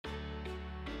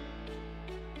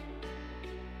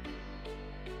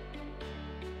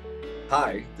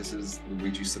Hi, this is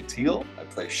Luigi Subtil. I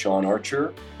play Sean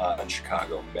Archer on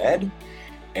Chicago Med,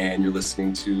 and you're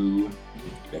listening to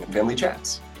Men and Family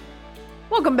Chats.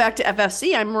 Welcome back to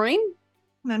FFC. I'm Maureen.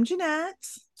 And I'm Jeanette.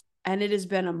 And it has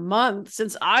been a month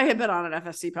since I have been on an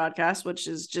FFC podcast, which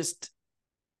is just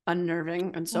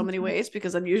unnerving in so many ways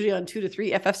because I'm usually on 2 to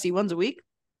 3 FFC ones a week.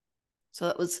 So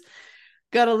that was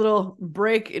got a little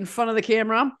break in front of the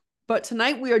camera. But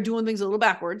tonight we are doing things a little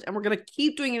backwards, and we're going to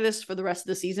keep doing this for the rest of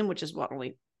the season, which is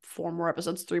only 3 more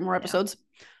episodes.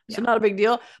 So not a big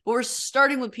deal. But we're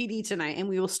starting with PD tonight, and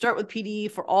we will start with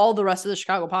PD for all the rest of the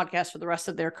Chicago podcast for the rest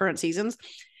of their current seasons.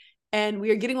 And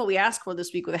we are getting what we asked for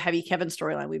this week with a heavy Kevin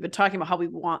storyline. We've been talking about how we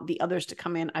want the others to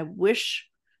come in. I wish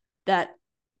that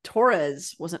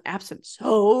Torres wasn't absent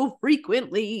so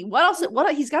frequently. What else?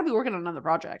 He's got to be working on another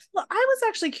project. Well, I was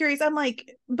actually curious. I'm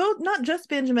like, both, not just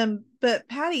Benjamin, but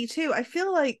Patty too. I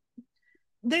feel like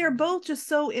they are both just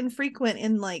so infrequent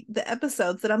in like the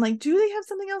episodes that I'm like, do they have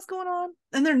something else going on?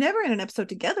 And they're never in an episode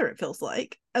together, it feels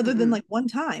like, other than like one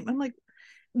time. I'm like,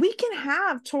 we can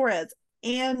have Torres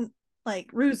and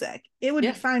like Ruzek. It would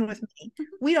be fine with me.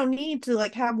 We don't need to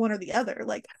like have one or the other.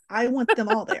 Like, I want them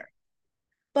all there.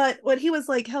 But what he was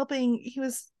like helping, he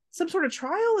was some sort of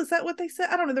trial. Is that what they said?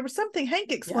 I don't know. There was something.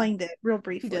 Hank explained it real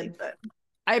briefly. But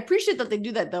I appreciate that they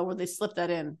do that though, where they slip that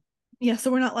in. Yeah. So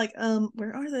we're not like,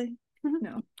 where are they?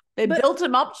 No. They built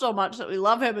him up so much that we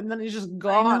love him, and then he's just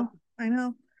gone. I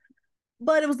know.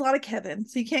 But it was a lot of Kevin,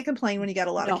 so you can't complain when you got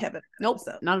a lot of Kevin. Nope,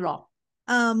 not at all.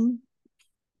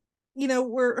 You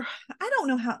know, I don't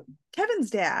know how Kevin's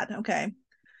dad. Okay,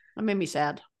 that made me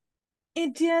sad.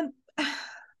 It did.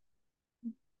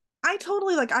 I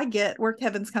totally I get where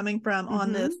Kevin's coming from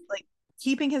on this, like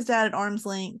keeping his dad at arm's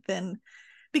length, and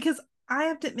because I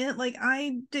have to admit, like,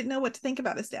 I didn't know what to think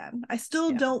about his dad. I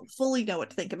still don't fully know what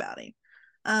to think about him.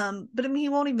 But I mean, he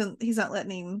didn't want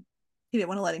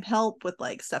to let him help with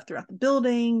like stuff throughout the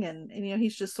building, and you know,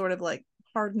 he's just sort of like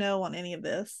hard no on any of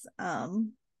this. And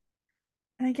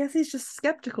I guess he's just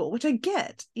skeptical, which I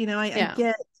get. You know, I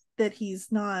get that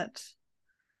he's not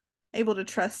able to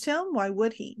trust him. Why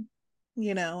would he?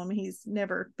 You know, I mean, he's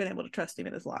never been able to trust him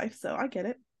in his life, so I get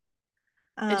it.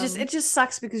 It just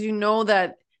sucks because you know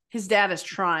that his dad is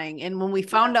trying, and when we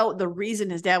found out the reason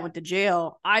his dad went to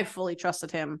jail, I fully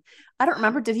trusted him. I don't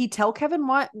remember. Did he tell Kevin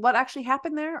what actually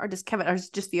happened there, or does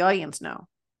just the audience know?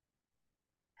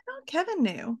 I thought Kevin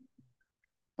knew.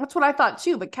 That's what I thought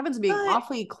too. But Kevin's being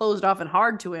awfully closed off and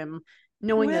hard to him,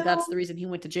 knowing that that's the reason he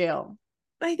went to jail.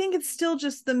 I think it's still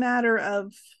just the matter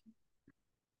of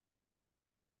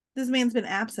this man's been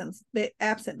absent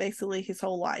basically his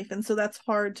whole life, and so that's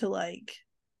hard to like.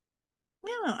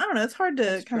 Yeah, I don't know. It's hard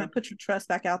to kind of put your trust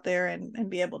back out there and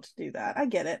be able to do that. I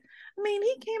get it. I mean,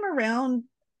 he came around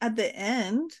at the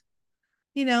end,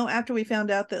 you know, after we found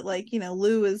out that, like, you know,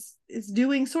 Lou is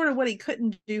doing sort of what he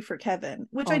couldn't do for Kevin,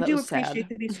 which I do appreciate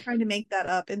that he's trying to make that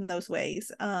up in those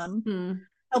ways,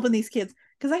 helping these kids.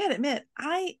 Because I gotta admit,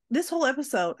 this whole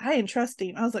episode, I didn't trust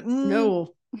him. I was like,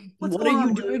 no, what are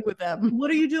you doing with them? What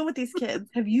are you doing with these kids?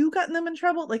 Have you gotten them in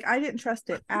trouble? Like, I didn't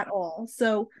trust it at all.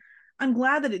 So I'm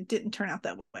glad that it didn't turn out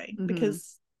that way,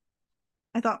 because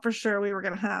I thought for sure we were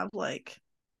going to have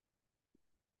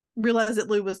realize that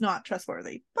Lou was not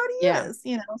trustworthy, but he is,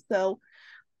 you know. So,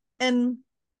 and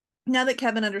now that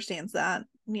Kevin understands that,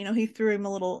 you know, he threw him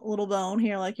a little bone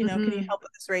here, like, you know, can you help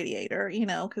with this radiator, you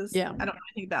know, because I don't know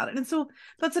anything about it. And so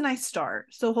that's a nice start.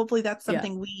 So hopefully that's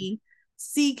something we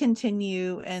see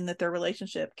continue, and that their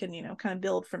relationship can, you know, kind of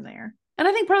build from there. And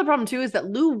I think part of the problem too is that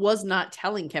Lou was not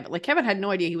telling Kevin. Like, Kevin had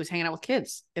no idea he was hanging out with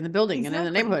kids in the building and in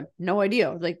the neighborhood. No idea.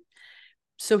 Like,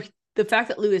 so the fact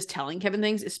that Lou is telling Kevin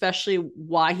things, especially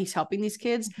why he's helping these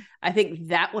kids, I think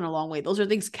that went a long way. Those are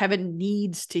things Kevin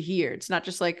needs to hear. It's not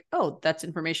just like, oh, that's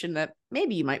information that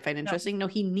maybe you might find interesting. No,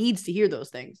 he needs to hear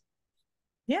those things.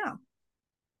 Yeah.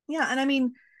 Yeah. And I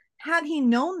mean, had he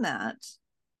known that,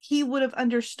 he would have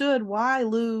understood why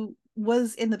Lou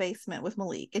was in the basement with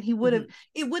Malik, and he would have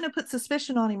it wouldn't have put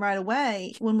suspicion on him right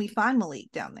away when we find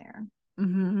Malik down there.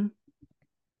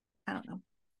 I don't know.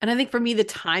 And I think for me the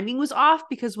timing was off,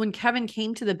 because when Kevin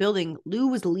came to the building, Lou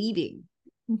was leaving.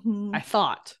 I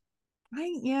thought.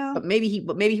 But maybe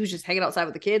he was just hanging outside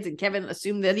with the kids, and Kevin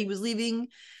assumed that he was leaving.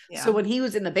 So when he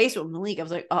was in the basement with Malik, I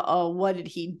was like, what did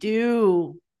he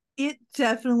do?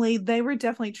 They were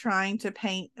definitely trying to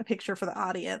paint a picture for the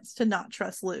audience to not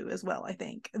trust Lou as well. I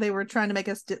think they were trying to make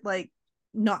us like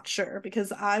not sure,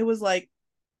 because I was like,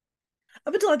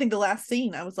 up until I think the last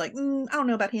scene, I was like, I don't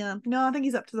know about him. No, I think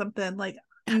he's up to something. Like,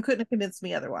 you couldn't have convinced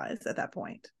me otherwise at that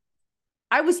point.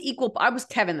 I was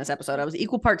Kevin this episode. I was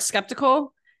equal parts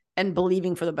skeptical and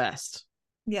believing for the best.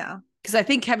 Yeah. Because I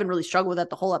think Kevin really struggled with that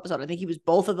the whole episode. I think he was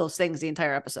both of those things the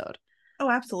entire episode. Oh,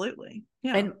 absolutely.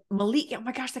 Yeah. And Malik, oh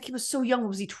my gosh, that kid was so young.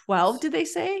 Was he 12, did they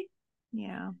say?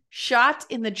 Yeah. Shot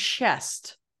in the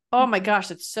chest. Oh my gosh,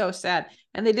 that's so sad.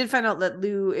 And they did find out that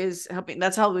Lou is helping.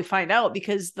 That's how we find out,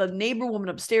 because the neighbor woman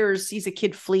upstairs sees a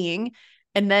kid fleeing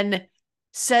and then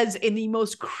says in the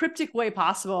most cryptic way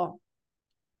possible,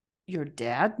 your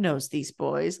dad knows these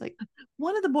boys. Like,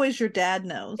 one of the boys your dad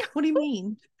knows. What do you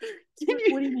mean? What do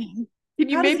you mean? Can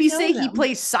you maybe say he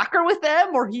plays soccer with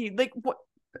them, or he like what?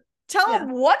 Tell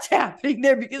him what's happening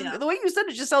there, because the way you said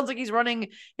it just sounds like he's running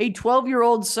a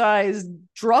 12-year-old sized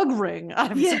drug ring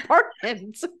out of his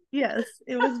apartment. Yes,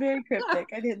 it was very cryptic.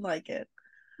 I didn't like it.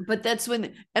 But that's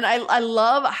when, and I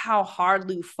love how hard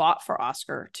Lou fought for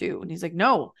Oscar too. And he's like,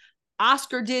 no,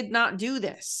 Oscar did not do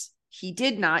this. He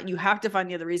did not. You have to find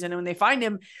the other reason. And when they find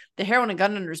him, the heroin and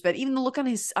gun under his bed, even the look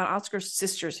on Oscar's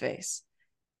sister's face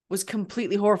was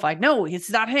completely horrified. No, it's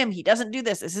not him. He doesn't do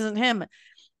this. This isn't him.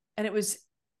 And it was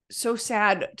so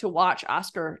sad to watch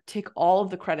Oscar take all of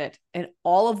the credit and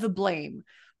all of the blame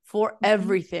for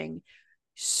everything.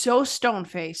 So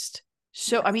stone-faced.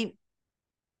 So, I mean,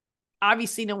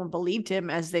 obviously no one believed him,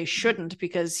 as they shouldn't,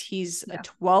 because he's a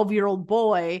 12-year-old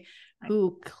boy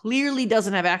who clearly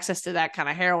doesn't have access to that kind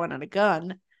of heroin and a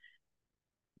gun.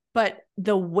 But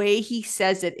the way he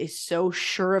says it is so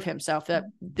sure of himself that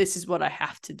this is what I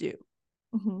have to do.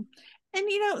 Mm-hmm. And,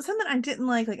 you know, something I didn't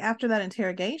like after that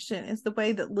interrogation is the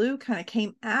way that Lou kind of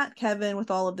came at Kevin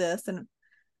with all of this. And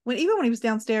even when he was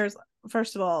downstairs,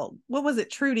 first of all, what was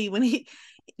it, Trudy, when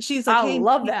she's like, I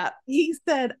love that. He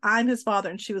said, I'm his father.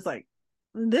 And she was like,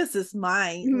 this is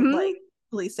my like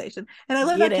police station. And I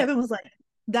love that Kevin was like,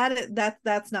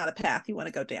 that's not a path you want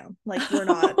to go down. Like, we're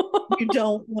not, you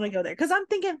don't want to go there. Cause I'm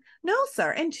thinking, no,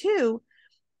 sir. And two,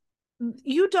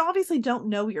 you obviously don't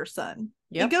know your son.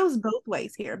 It goes both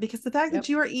ways here, because the fact that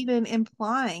you are even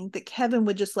implying that Kevin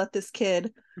would just let this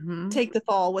kid take the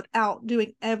fall without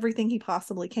doing everything he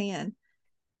possibly can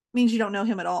means you don't know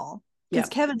him at all. Because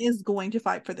Kevin is going to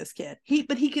fight for this kid.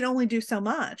 But he can only do so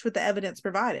much with the evidence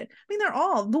provided. I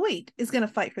mean, Voight is going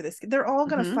to fight for this kid. They're all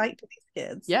going to fight for these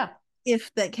kids. Yeah.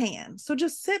 If they can. So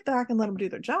just sit back and let them do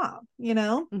their job, you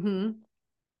know?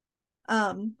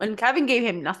 And Kevin gave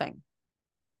him nothing.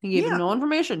 He gave him no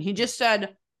information. He just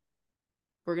said,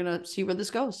 we're going to see where this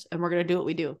goes, and we're going to do what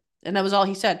we do. And that was all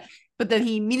he said. But then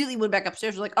he immediately went back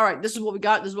upstairs. Was like, all right, this is what we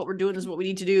got. This is what we're doing. This is what we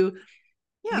need to do.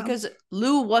 Yeah. Because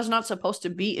Lou was not supposed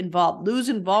to be involved. Lou's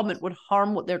involvement would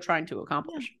harm what they're trying to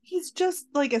accomplish. Yeah. He's just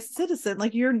like a citizen.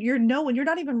 Like you're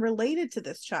not even related to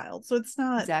this child. So it's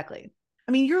not. Exactly.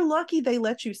 I mean, you're lucky they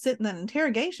let you sit in that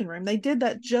interrogation room. They did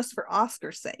that just for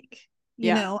Oscar's sake.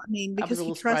 You know, I mean, because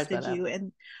he trusted you.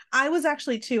 And I was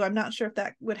actually too. I'm not sure if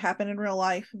that would happen in real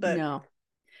life, but no.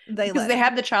 Because they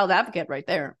have the child advocate right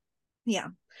there. Yeah.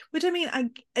 Which, I mean, I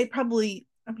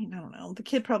don't know. The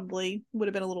kid probably would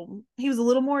have been he was a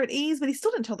little more at ease, but he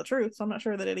still didn't tell the truth. So I'm not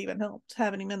sure that it even helped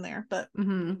having him in there, but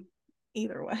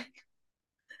either way.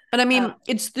 And I mean,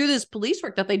 it's through this police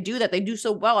work that they do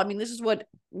so well. I mean, this is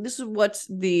what's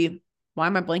why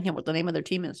am I blanking on what the name of their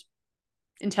team is?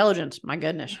 Intelligence. My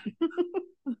goodness.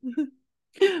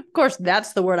 Of course,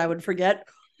 that's the word I would forget.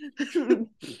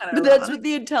 But that's what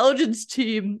the intelligence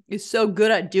team is so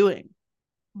good at doing.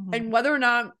 And whether or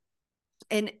not,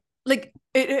 and like,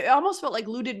 it almost felt like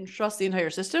Lou didn't trust the entire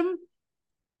system,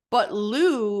 but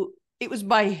Lou, it was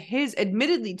by himself,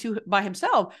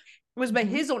 it was by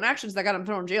his own actions that got him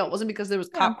thrown in jail. It wasn't because there was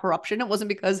cop corruption. It wasn't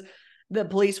because the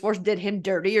police force did him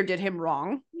dirty or did him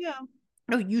wrong. Yeah.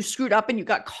 No, you screwed up and you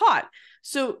got caught.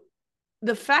 So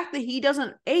the fact that he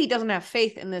doesn't have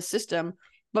faith in this system,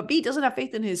 but B, doesn't have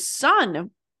faith in his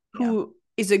son, who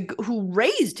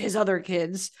raised his other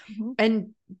kids,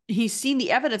 and he's seen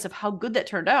the evidence of how good that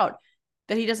turned out,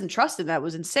 that he doesn't trust in that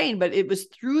was insane. But it was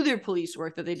through their police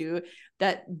work that they do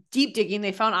that deep digging.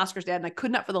 They found Oscar's dad, and I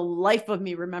could not for the life of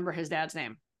me remember his dad's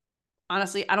name.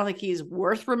 Honestly, I don't think he's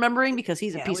worth remembering because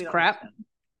he's a piece of crap.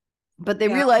 But they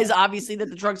realize obviously that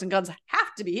the drugs and guns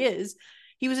have to be his.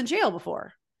 He was in jail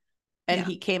before. And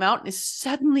he came out and is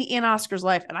suddenly in Oscar's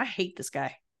life. And I hate this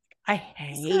guy. I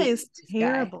hate this guy is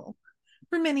terrible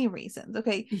for many reasons.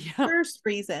 Okay. Yeah. First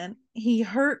reason, he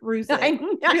hurt Ruzek. I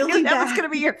really that was going to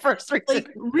be your first reason. Like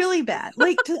really bad.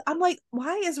 I'm like,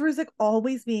 why is Ruzek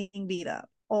always being beat up?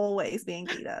 Always being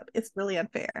beat up. It's really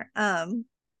unfair.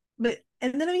 But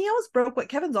and then he almost broke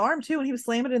Kevin's arm too when he was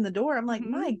slamming it in the door. I'm like,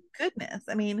 my goodness.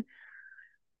 I mean,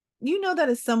 that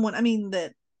as someone,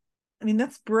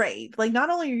 that's brave. Like, not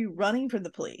only are you running from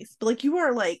the police, but like you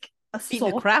are like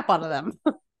beating the crap out of them.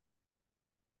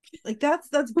 Like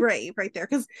that's brave right there.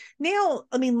 Because now,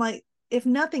 like if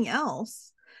nothing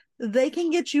else, they can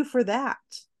get you for that.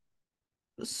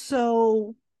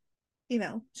 So,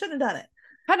 shouldn't have done it.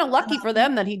 Kind of lucky for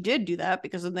them that he did do that,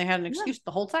 because then they had an excuse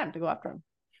the whole time to go after him.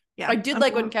 Yeah. I did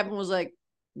like when Kevin was like,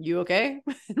 "You okay?"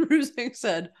 And Rusek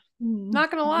said, "Not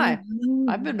gonna lie,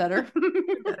 I've been better."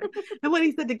 And what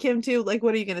he said to Kim too, like,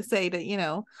 what are you gonna say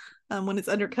to, when it's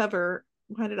undercover?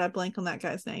 Why did I blank on that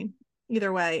guy's name?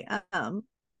 Either way,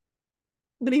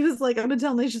 but he was like, "I'm gonna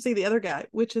tell him they should see the other guy,"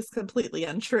 which is completely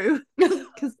untrue.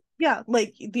 Because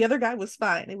like the other guy was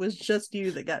fine. It was just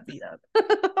you that got beat up.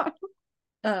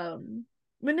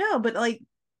 But no, but like,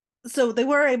 so they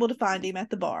were able to find him at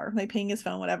the bar. They ping his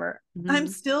phone, whatever. Mm-hmm. I'm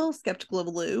still skeptical of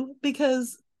Lou,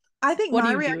 because I think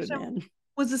my reaction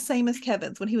was the same as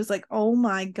Kevin's when he was like, "Oh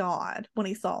my God," when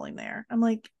he saw him there. I'm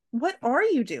like, what are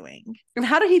you doing? And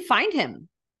how did he find him?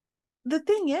 The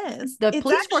thing is, the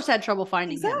police force had trouble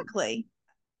finding him. Exactly.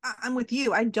 I'm with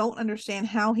you. I don't understand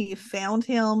how he found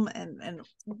him and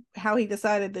how he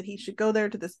decided that he should go there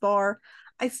to this bar.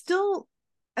 I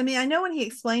know when he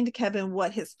explained to Kevin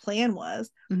what his plan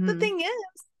was. Mm-hmm. The thing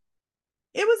is,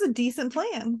 it was a decent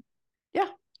plan. Yeah.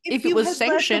 If it was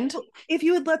sanctioned. If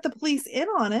you had let the police in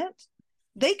on it,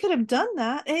 they could have done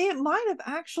that and it might have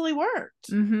actually worked.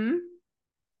 Mm-hmm.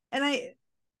 And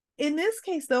in this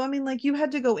case, though, like, you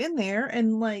had to go in there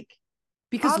and like,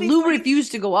 because Lou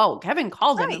refused to go out. Kevin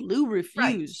called him and Lou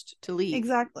refused to leave.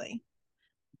 Exactly.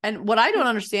 And what I don't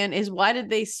understand is, why did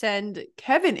they send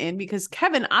Kevin in? Because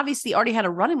Kevin obviously already had a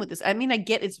run-in with this. I mean, I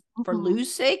get it's for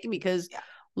Lou's sake, because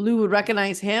Lou would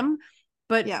recognize him.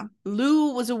 But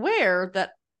Lou was aware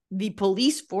that the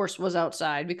police force was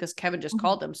outside because Kevin just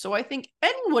called them. So I think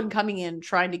anyone coming in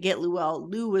trying to get Lou out,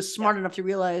 Lou was smart enough to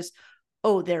realize,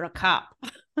 oh, they're a cop.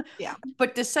 Yeah.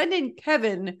 But to send in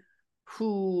Kevin,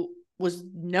 who was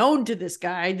known to this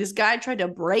guy tried to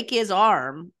break his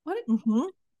arm.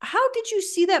 How did you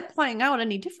see that playing out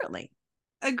any differently?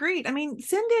 Agreed. I mean,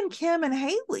 send in Kim and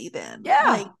Haley then. Yeah.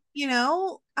 Like,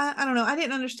 I don't know. I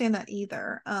didn't understand that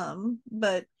either.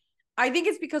 But I think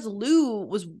it's because Lou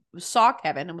saw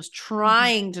Kevin and was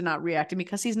trying to not react, and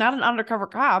because he's not an undercover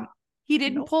cop, he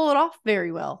didn't pull it off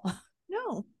very well.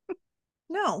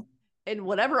 No. And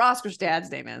whatever Oscar's dad's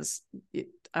name is,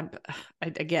 I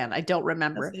don't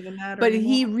remember. Doesn't even matter but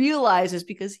anymore. He realizes,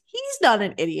 because he's not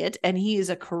an idiot and he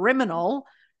is a criminal,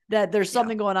 that there's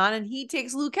something going on, and he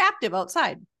takes Lou captive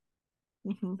outside.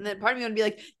 And then part of me would be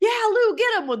like, yeah, Lou,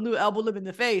 get him, when Lou elbowed him in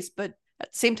the face. But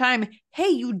at the same time, hey,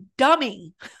 you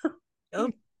dummy.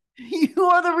 You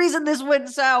are the reason this went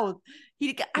south.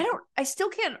 I still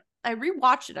can't. I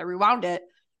rewatched it. I rewound it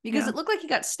because it looked like he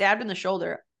got stabbed in the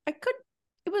shoulder.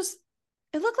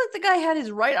 It looked like the guy had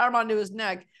his right arm onto his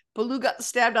neck, but Lou got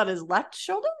stabbed on his left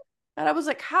shoulder. And I was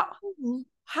like, how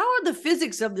are the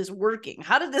physics of this working?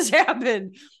 How did this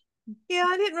happen? Yeah,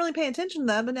 I didn't really pay attention to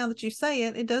that, but now that you say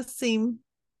it, it does seem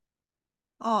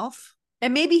off.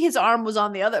 And maybe his arm was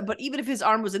on the other, but even if his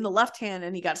arm was in the left hand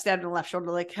and he got stabbed in the left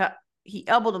shoulder, like he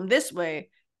elbowed him this way,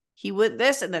 he went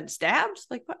this and then stabbed.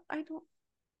 Like, what? I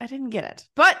didn't get it.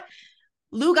 But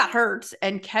Lou got hurt,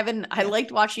 and Kevin, I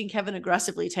liked watching Kevin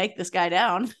aggressively take this guy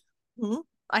down.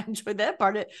 I enjoyed that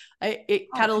part. It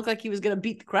kind of looked like he was going to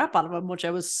beat the crap out of him, which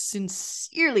I was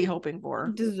sincerely hoping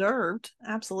for. Deserved.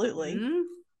 Absolutely.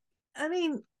 I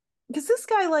mean, because this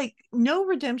guy, like, no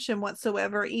redemption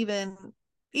whatsoever, even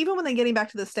when they get him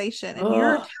back to the station, and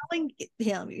you're telling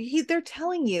him, they're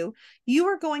telling you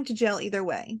are going to jail either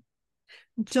way.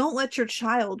 Don't let your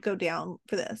child go down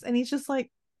for this. And he's just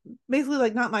like, basically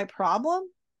like, not my problem.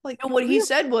 Like, and what he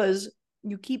said was,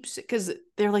 you keep, because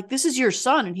they're like, this is your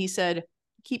son, and he said,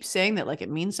 you keep saying that like it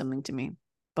means something to me,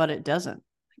 but it doesn't.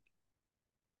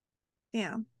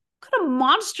 Yeah. What kind of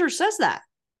monster says that?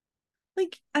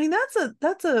 Like, I mean, that's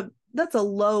a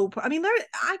low. I mean,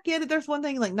 I get it. There's one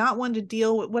thing, like, not wanting to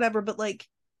deal with whatever, but like,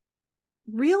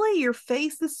 really, you're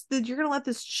gonna let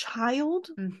this child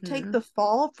take the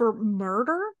fall for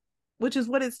murder, which is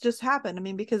what it's just happened. I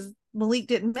mean, because Malik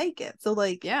didn't make it, so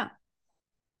like, yeah.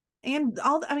 And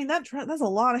that's a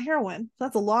lot of heroin.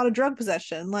 That's a lot of drug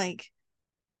possession. Like,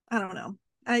 I don't know.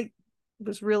 I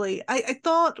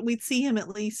thought we'd see him at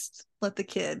least let the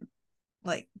kid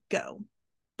like go,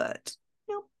 but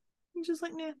he's just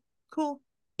like, yeah, cool.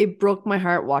 It broke my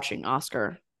heart watching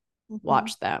Oscar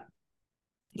watch that.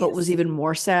 But what was even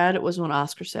more sad was when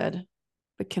Oscar said,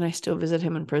 but can I still visit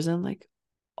him in prison? Like,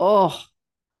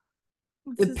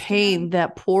 the pain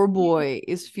that poor boy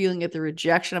is feeling at the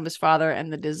rejection of his father,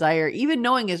 and the desire, even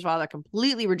knowing his father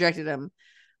completely rejected him,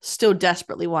 still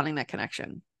desperately wanting that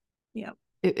connection. Yeah.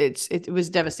 It was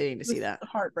devastating to see that.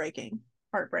 Heartbreaking.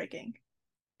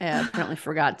 I apparently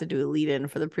forgot to do a lead in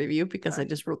for the preview because I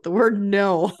just wrote the word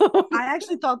no. I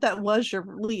actually thought that was your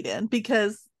lead in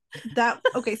because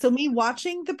so me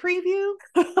watching the preview,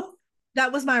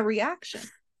 that was my reaction.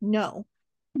 No.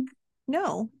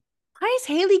 Why is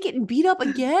Haley getting beat up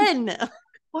again?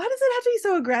 Why does it have to be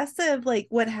so aggressive? Like,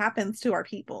 what happens to our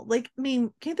people? Like, I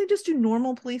mean, can't they just do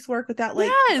normal police work without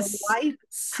like life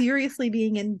seriously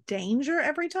being in danger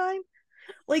every time?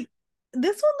 Like,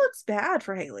 this one looks bad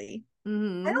for Haley.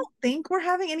 Mm-hmm. I don't think we're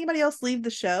having anybody else leave the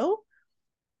show.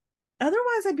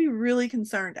 Otherwise, I'd be really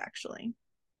concerned, actually.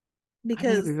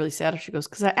 Because I'd be really sad if she goes,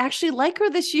 because I actually like her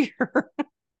this year.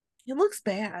 It looks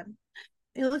bad.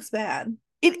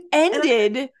 It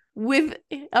ended with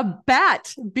a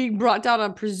bat being brought down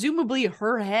on presumably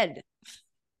her head.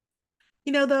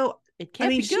 Though, it can't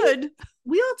be good.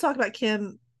 We all talk about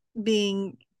Kim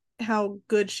being how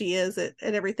good she is at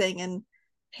everything. And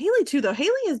Haley, too, though.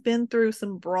 Haley has been through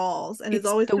some brawls and has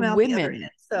always come out the other end.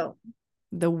 So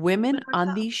the women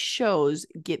on these shows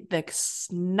get the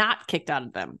snot kicked out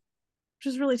of them.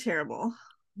 Which is really terrible.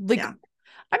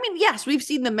 I mean, yes, we've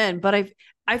seen the men, but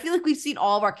I feel like we've seen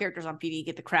all of our characters on PD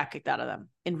get the crap kicked out of them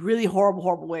in really horrible,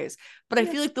 horrible ways. But I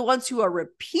feel like the ones who are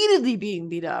repeatedly being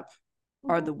beat up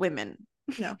are the women.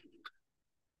 Yeah.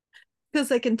 Because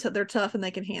they're tough and they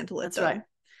can handle it. That's right.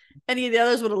 Any of the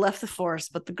others would have left the force,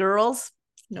 but the girls,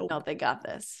 no, they got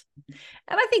this.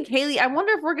 And I think Haley, I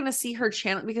wonder if we're going to see her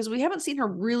channel because we haven't seen her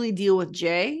really deal with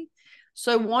Jay.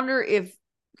 So I wonder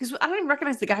because I don't even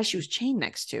recognize the guy she was chained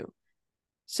next to.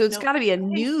 So it's got to be a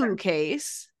new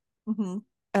case,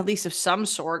 at least of some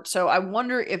sort. So I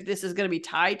wonder if this is going to be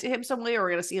tied to him some way, or we're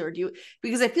going to see her do it.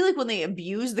 Because I feel like when they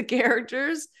abuse the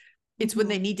characters, it's when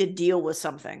they need to deal with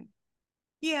something.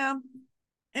 Yeah.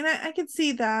 And I could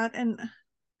see that. And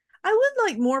I would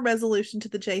like more resolution to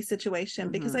the Jay situation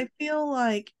because I feel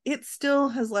like it still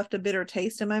has left a bitter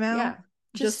taste in my mouth. Yeah.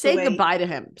 Just say goodbye to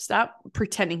him. Stop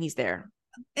pretending he's there.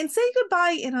 And say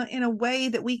goodbye in a way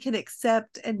that we can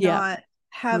accept and not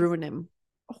have ruin him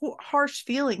harsh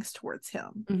feelings towards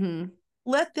him.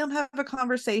 Let them have a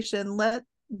conversation. Let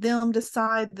them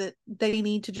decide that they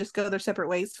need to just go their separate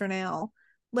ways for now.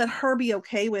 Let her be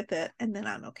okay with it, and then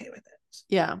I'm okay with it.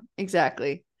 Yeah,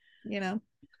 exactly. And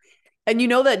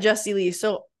that Jesse Lee,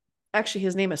 so actually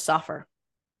his name is Soffer.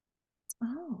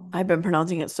 Oh, I've been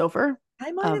pronouncing it Sofer.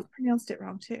 I might have pronounced it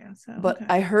wrong too. So, but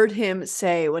I heard him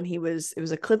say when it was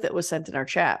a clip that was sent in our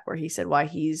chat where he said why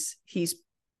he's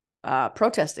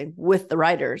protesting with the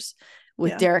writers,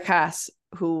 with Derek Haas,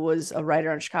 who was a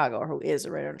writer in Chicago, or who is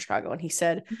a writer in Chicago. And he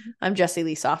said, I'm Jesse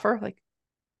Lee Soffer. Like,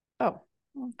 oh,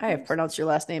 I have pronounced your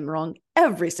last name wrong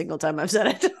every single time I've said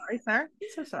it. Sorry, sir.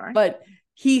 So sorry. But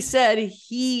he said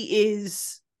he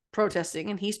is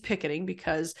protesting and he's picketing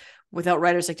because without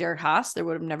writers like Derek Haas, there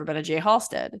would have never been a Jay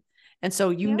Halstead. And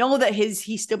so know that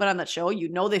he's still been on that show.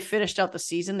 They finished out the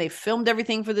season. They filmed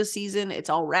everything for the season. It's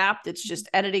all wrapped. It's just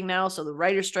editing now. So the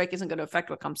writer's strike isn't going to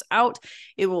affect what comes out.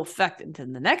 It will affect into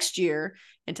the next year,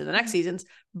 into the next seasons.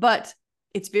 But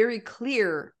it's very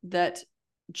clear that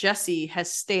Jesse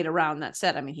has stayed around that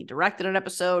set. I mean, he directed an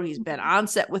episode. He's been on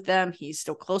set with them. He's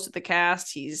still close with the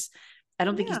cast. I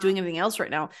don't think he's doing anything else right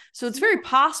now. So it's very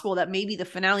possible that maybe the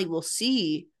finale will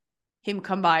see him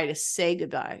come by to say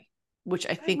goodbye, which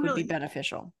I think would be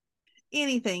beneficial.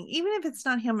 Anything, even if it's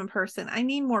not him in person, I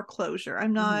need more closure.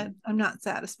 I'm not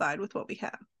satisfied with what we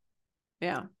have.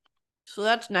 Yeah. So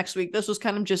that's next week. This was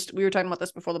kind of we were talking about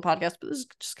this before the podcast, but this is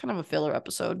just kind of a filler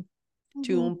episode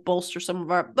to bolster some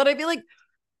of but I feel like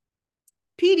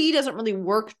PD doesn't really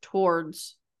work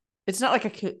towards, it's not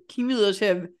like a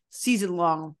cumulative season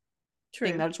long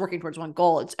thing that it's working towards one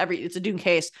goal. It's a Dune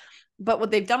case. But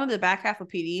what they've done in the back half of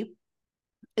PD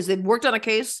is they've worked on a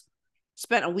case,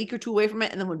 spent a week or two away from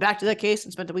it, and then went back to that case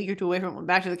and spent a week or two away from it, went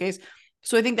back to the case.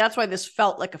 So I think that's why this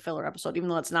felt like a filler episode, even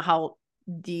though that's not how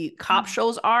the cop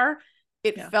shows are.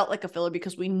 It felt like a filler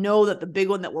because we know that the big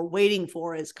one that we're waiting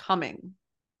for is coming.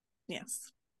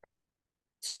 Yes.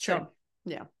 It's true. So,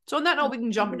 yeah. So on that note, we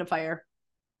can jump into fire.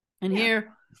 And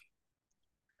here,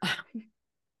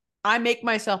 I make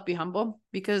myself be humble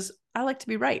because I like to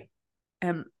be right.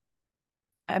 And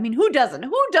I mean, who doesn't?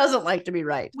 Who doesn't like to be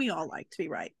right? We all like to be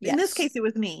right. Yes. In this case, it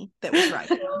was me that was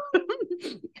right.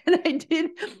 And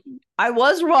I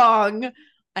was wrong.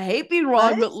 I hate being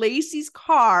wrong, but Lacey's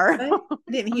car. I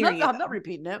didn't hear you. I'm not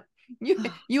repeating it.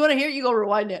 You want to hear it? You go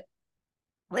rewind it.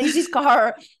 Lacey's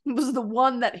car was the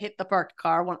one that hit the parked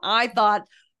car when I thought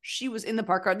she was in the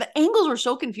parked car. The angles were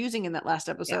so confusing in that last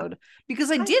episode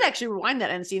because I did actually rewind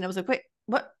that end scene. I was like, wait,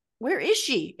 what? Where is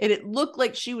she? And it looked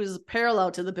like she was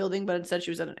parallel to the building, but instead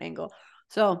she was at an angle.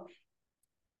 So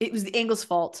it was the angle's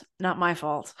fault, not my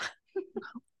fault.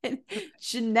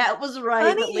 Jeanette was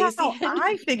right. Funny That Lacey how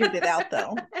I figured it out,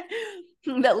 though.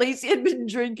 That Lacey had been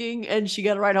drinking and she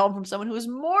got a ride home from someone who was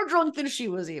more drunk than she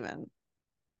was even.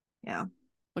 Yeah.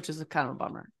 Which is a kind of a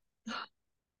bummer.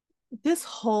 This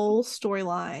whole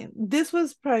storyline, this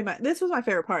was my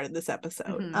favorite part of this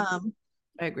episode. Mm-hmm.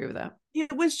 I agree with that.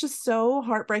 It was just so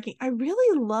heartbreaking. I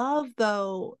really love,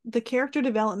 though, the character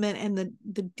development and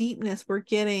the deepness we're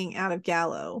getting out of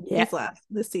Gallo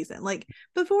this season. Like,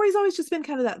 before, he's always just been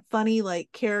kind of that funny, like,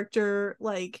 character.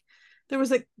 Like, there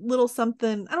was a little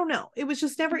something, I don't know. It was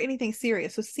just never anything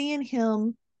serious. So seeing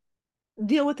him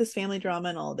deal with this family drama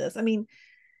and all this, I mean,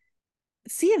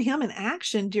 seeing him in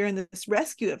action during this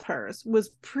rescue of hers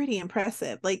was pretty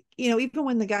impressive. Like, even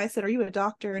when the guy said, "Are you a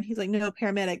doctor?" and he's like, "No,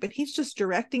 paramedic," but he's just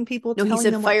directing people. No, he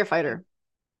said firefighter.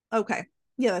 Okay,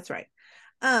 yeah, that's right.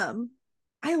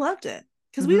 I loved it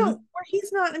because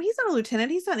he's not a lieutenant.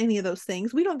 He's not any of those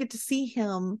things. We don't get to see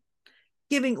him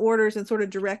giving orders and sort of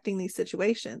directing these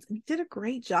situations, and he did a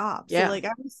great job. Yeah. So, like,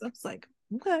 I was like,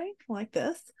 okay, I like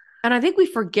this. And I think we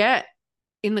forget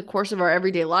in the course of our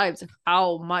everyday lives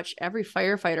how much every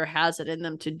firefighter has it in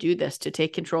them to do this, to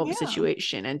take control of the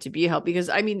situation and to be a help. Because,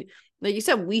 I mean, like you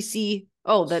said, we see,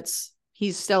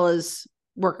 he's Stella's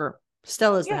worker.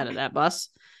 Stella's the head of that bus.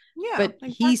 Yeah, but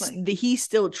exactly. he's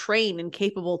still trained and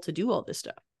capable to do all this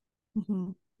stuff.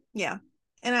 Mm-hmm. Yeah.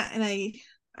 And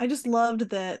I just loved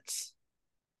that.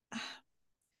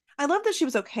 I love that she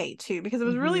was okay too, because I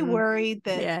was really worried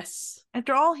that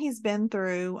after all he's been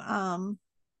through,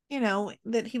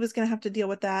 that he was going to have to deal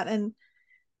with that. And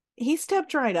he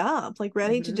stepped right up, like,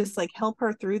 ready to just, like, help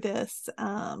her through this.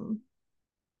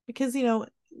 Because,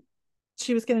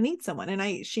 she was going to need someone,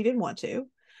 and she didn't want to.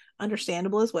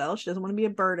 Understandable as well. She doesn't want to be a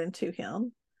burden to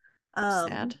him.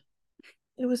 Sad.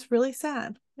 It was really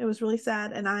sad.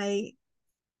 And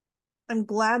I'm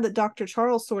glad that Dr.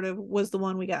 Charles sort of was the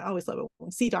one we got. I always love it when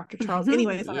we see Dr. Charles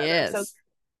anyways. Yes.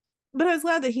 But I was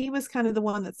glad that he was kind of the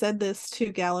one that said this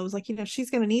to Gallo. It was like, she's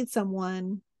going to need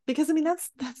someone, because, I mean, that's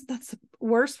the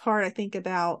worst part, I think,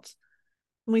 about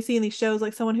when we see in these shows,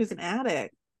 like, someone who's an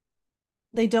addict.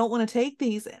 They don't want to take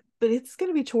these, but it's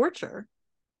going to be torture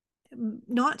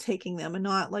not taking them and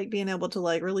not, like, being able to,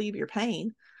 like, relieve your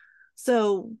pain.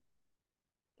 So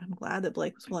I'm glad that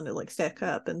Blake was willing to, like, step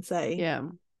up and say,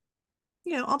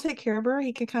 I'll take care of her.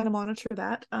 He can kind of monitor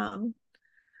that.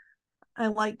 I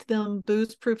liked them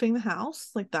booze proofing the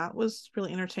house. Like, that was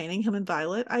really entertaining. Him and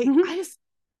Violet. I'm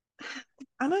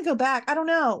gonna go back. I don't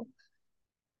know.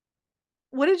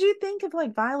 What did you think of,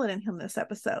 like, Violet and him this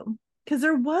episode? Because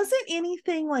there wasn't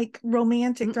anything, like,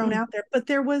 romantic thrown out there, but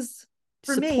there was,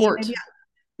 for support. Me.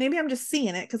 Maybe I'm just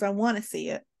seeing it because I want to see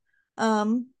it.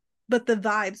 But the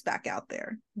vibes back out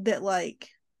there that, like,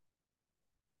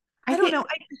 I don't know.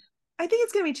 I think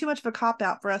it's gonna be too much of a cop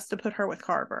out for us to put her with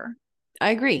Carver. I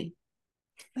agree.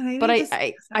 But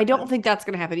I don't think that's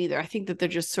going to happen either. I think that they're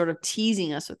just sort of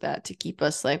teasing us with that to keep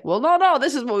us like, well, no,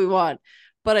 this is what we want.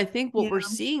 But I think what we're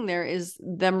seeing there is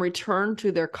them return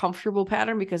to their comfortable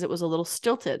pattern, because it was a little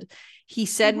stilted. He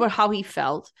said how he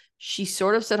felt. She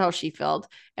sort of said how she felt,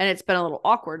 and it's been a little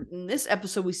awkward. In this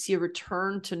episode, we see a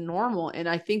return to normal. And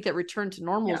I think that return to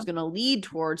normal is going to lead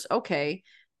towards, okay,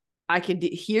 I can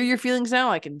hear your feelings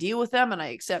now. I can deal with them and I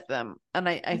accept them. And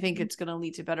I think it's going to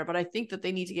lead to better, but I think that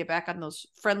they need to get back on those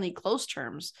friendly, close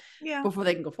terms before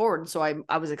they can go forward. And so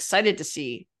I was excited to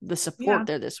see the support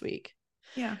there this week.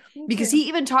 Yeah. Because he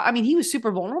even he was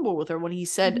super vulnerable with her when he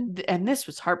said, and this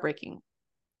was heartbreaking,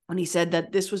 when he said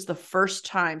that this was the first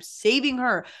time saving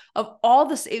her of all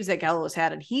the saves that Gallo has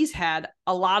had. And he's had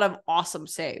a lot of awesome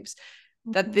saves,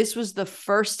 that this was the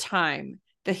first time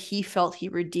that he felt he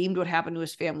redeemed what happened to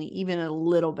his family, even a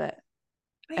little bit.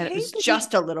 And it was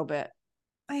just a little bit.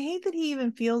 I hate that he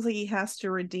even feels like he has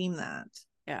to redeem that.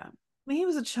 Yeah. I mean, he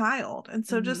was a child. And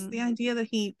so just the idea that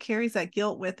he carries that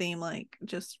guilt with him, like,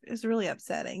 just is really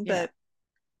upsetting. Yeah.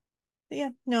 But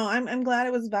no, I'm glad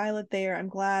it was Violet there. I'm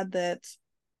glad that,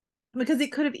 because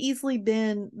it could have easily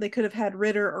been, they could have had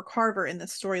Ritter or Carver in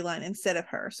this storyline instead of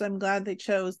her. So I'm glad they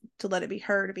chose to let it be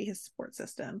her to be his support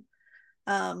system.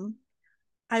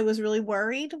 I was really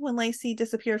worried when Lacey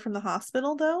disappeared from the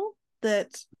hospital, though,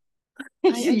 that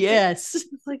it's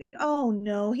like, oh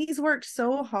no, he's worked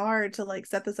so hard to, like,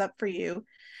 set this up for you.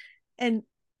 And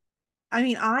I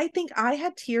mean, I think I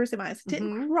had tears in my eyes.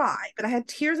 Didn't cry, but I had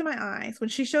tears in my eyes when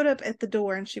she showed up at the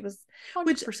door, and she was 100%.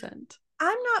 Which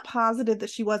I'm not positive that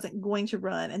she wasn't going to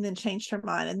run and then changed her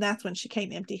mind, and that's when she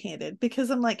came empty-handed, because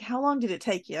I'm like, how long did it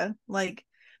take you? Like,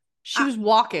 she was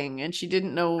walking and she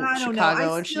didn't know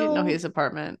Chicago, and she didn't know his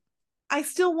apartment. I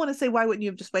still want to say, why wouldn't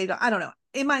you have just waited? I don't know.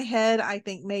 In my head, I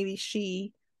think maybe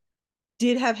she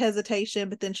did have hesitation,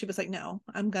 but then she was like, no,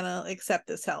 I'm gonna accept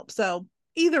this help. So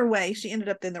either way, she ended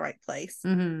up in the right place.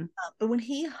 But when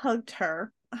he hugged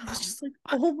her, I was just like,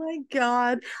 oh my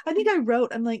God. I think I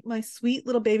wrote, I'm like, my sweet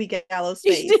little baby Gallows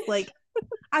face. Like,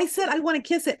 I said I want to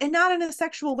kiss it, and not in a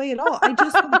sexual way at all. I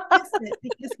just want to kiss it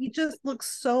because he just looks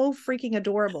so freaking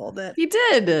adorable. That he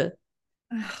did.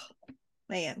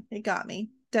 Man, it got me.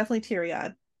 Definitely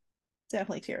teary-eyed.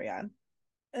 Definitely teary-eyed.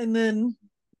 And then,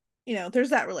 there's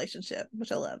that relationship,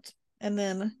 which I loved. And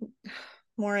then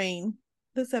Maureen,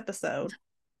 this episode.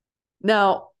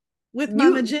 Now, with my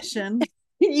magician.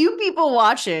 You people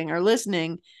watching or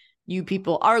listening, you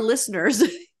people, our listeners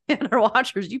and our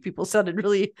watchers, you people sounded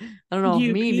really, I don't know,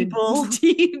 you mean people.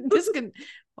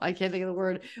 I can't think of the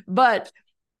word, but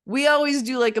we always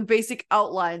do like a basic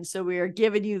outline. So we are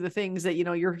giving you the things that,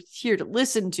 you're here to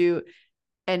listen to.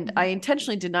 And I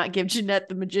intentionally did not give Jeanette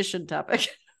the magician topic.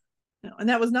 No, and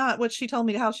that was not what she told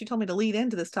me, how she told me to lead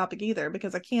into this topic either,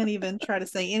 because I can't even try to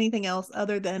say anything else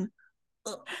other than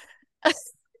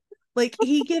like,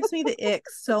 he gives me the ick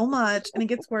so much, and it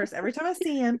gets worse every time I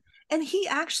see him. And he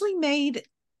actually made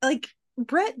like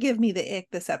Brett give me the ick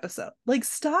this episode. Like,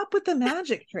 stop with the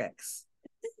magic tricks.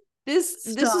 This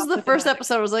is the first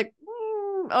episode. I was like,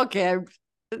 okay,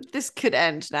 this could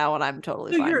end now, and I'm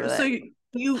totally fine with it. So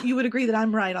you would agree that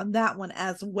I'm right on that one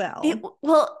as well.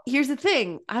 Well, here's the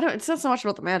thing. It's not so much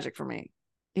about the magic for me.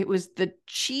 It was the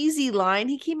cheesy line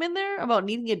he came in there about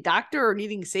needing a doctor or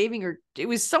needing saving, or it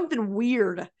was something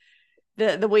weird.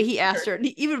 The way he asked her, and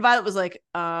even Violet was like,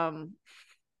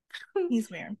 he's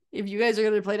weird. If you guys are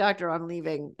going to play doctor, I'm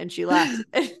leaving. And she laughed.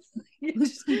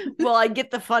 Well, I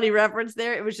get the funny reference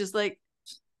there. It was just like,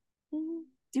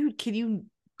 dude, can you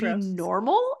be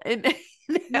normal? And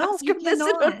no, ask him this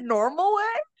in a normal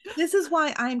way? This is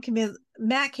why I'm convinced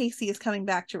Matt Casey is coming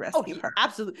back to rescue her.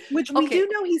 Absolutely. Which we do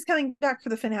know he's coming back for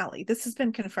the finale. This has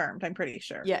been confirmed, I'm pretty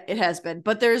sure. Yeah, it has been.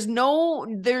 But there's no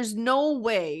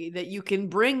way that you can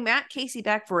bring Matt Casey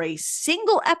back for a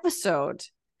single episode,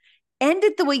 end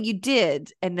it the way you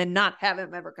did, and then not have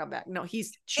him ever come back. No,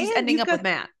 she's ending up with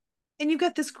Matt. And you've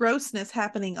got this grossness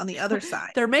happening on the other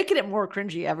side. They're making it more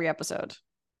cringy every episode.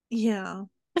 Yeah.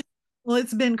 Well,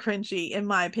 it's been cringy in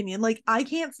my opinion. Like, I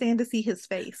can't stand to see his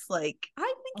face. Like,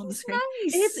 I think he's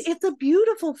nice. It's a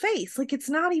beautiful face. Like, it's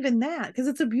not even that, because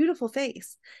it's a beautiful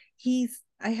face.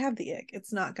 I have the ick.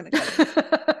 It's not going to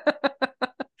cut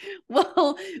it.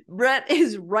 Well, Brett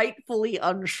is rightfully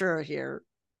unsure here.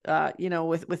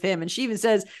 With him, and she even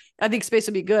says, I think space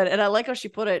will be good. And I like how she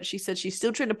put it. She said she's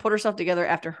still trying to put herself together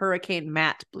after Hurricane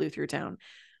Matt blew through town.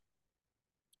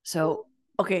 So,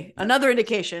 okay, another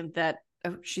indication that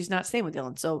she's not staying with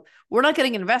Dylan. So we're not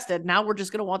getting invested. Now we're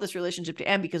just going to want this relationship to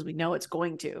end because we know it's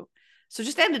going to. So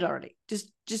just end it already.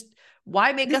 Just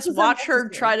why make us watch her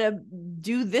try to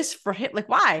do this for him? Like,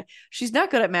 why? She's not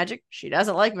good at magic. She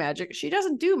doesn't like magic. She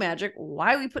doesn't do magic.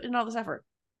 Why are we putting in all this effort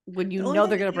when you know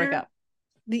they're going to break up?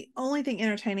 The only thing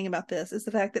entertaining about this is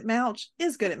the fact that Mouch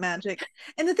is good at magic.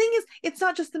 And the thing is, it's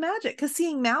not just the magic, because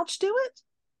seeing Mouch do it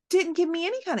didn't give me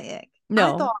any kind of ick.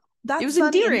 No, I thought that's it was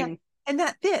endearing. And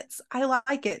that fits. I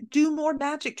like it. Do more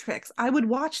magic tricks. I would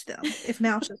watch them if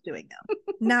Mouch is doing them,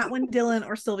 not when Dylan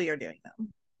or Sylvie are doing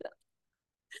them.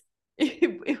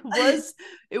 It was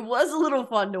a little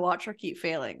fun to watch her keep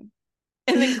failing.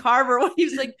 And then Carver, when he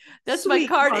was like, that's my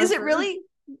card. Carver. Is it really?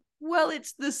 Well,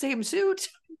 it's the same suit.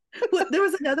 There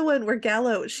was another one where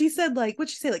Gallo, she said, like, what'd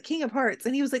she say? Like, King of Hearts.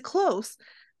 And he was like, close.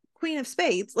 Queen of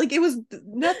Spades. Like, it was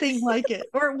nothing like it.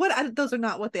 Or those are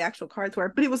not what the actual cards were,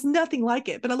 but it was nothing like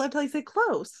it. But I loved how he said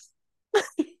close.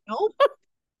 Nope.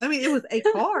 I mean, it was a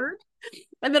card.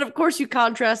 And then, of course, you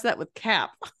contrast that with Cap.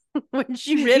 When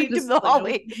she ran into the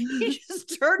hallway, he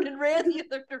just turned and ran the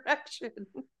other direction.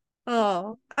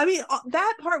 Oh, I mean,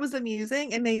 that part was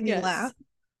amusing and made me laugh.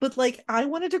 But like, I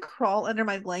wanted to crawl under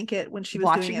my blanket when she was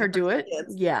watching her do it.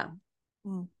 Yeah.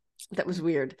 That was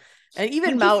weird. And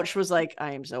even Mouch was like,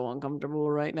 I am so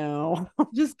uncomfortable right now.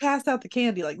 Just pass out the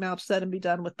candy, like Mouch said, and be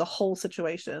done with the whole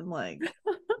situation. Like,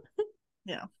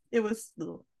 yeah, it was.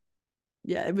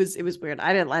 Yeah, it was weird.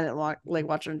 I didn't like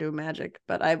watching her do magic,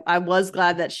 but I was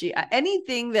glad that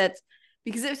anything that,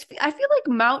 because I feel like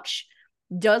Mouch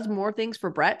does more things for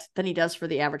Brett than he does for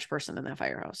the average person in that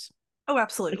firehouse. Oh,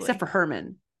 absolutely. Except for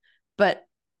Herman. But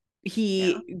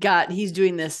he's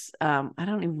doing this. I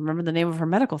don't even remember the name of her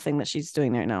medical thing that she's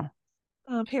doing right now.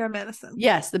 Paramedicine.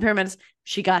 Yes, the paramedicine.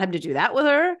 She got him to do that with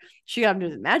her. She got him to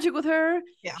do the magic with her.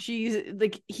 Yeah. She's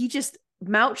like,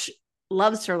 Mouch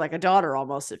loves her like a daughter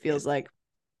almost, it feels like.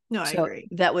 No, I agree.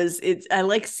 That was it. I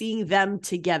like seeing them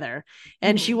together.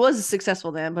 And she was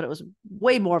successful then, but it was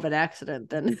way more of an accident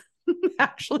than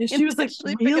Actually, and she was like,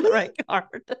 actually really? picking the right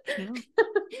card. Yeah.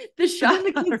 The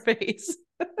shot on her face.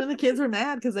 Then the kids were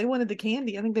mad because they wanted the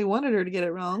candy. I think they wanted her to get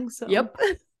it wrong. So Yep.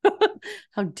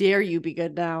 How dare you be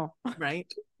good now?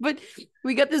 right. But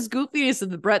we got this goofiness of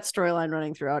the Brett storyline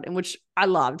running throughout, and which I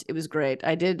loved. It was great.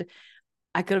 I could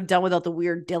have done without the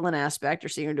weird Dylan aspect or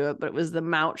seeing her do it, but it was the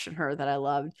Mouch and her that I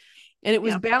loved. And it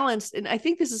was balanced. And I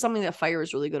think this is something that Fire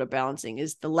is really good at balancing,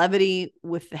 is the levity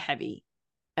with the heavy.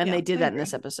 And they did that in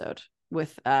this episode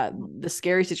with the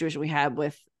scary situation we had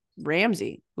with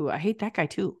Ramsey, who I hate that guy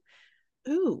too.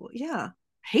 Ooh, yeah.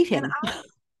 Hate him.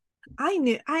 I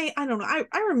knew I don't know.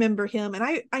 I remember him,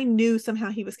 and I knew somehow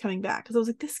he was coming back, because I was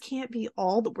like, this can't be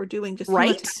all that we're doing, just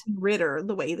right, Ritter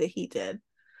the way that he did.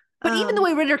 But even the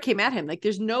way Ritter came at him, like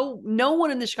there's no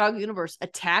one in the Chicago universe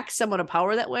attacks someone of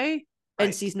power that way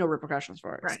and sees no repercussions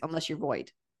for it, unless you're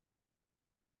Voight.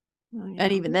 Oh, yeah.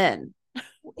 And even then,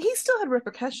 he still had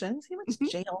repercussions. He went to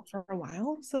jail for a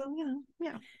while, so yeah.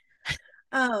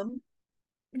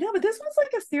 Yeah, but this was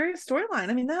like a serious storyline.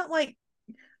 I mean, that, like,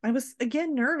 I was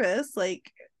again nervous,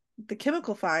 like the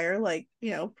chemical fire, like,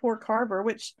 poor Carver,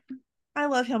 which I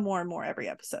love him more and more every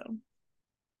episode.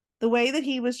 The way that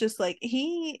he was just like,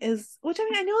 he is, which, I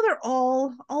mean, I know they're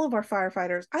all of our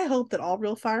firefighters. I hope that all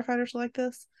real firefighters are like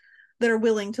this, that are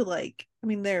willing to, like, I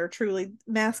mean, they're truly,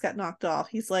 mask got knocked off.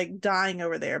 He's like dying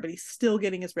over there, but he's still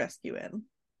getting his rescue in.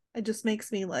 It just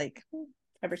makes me like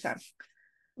every time.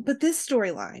 But this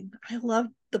storyline, I love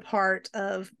the part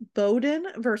of Bowden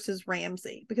versus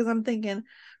Ramsey, because I'm thinking,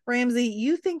 Ramsey,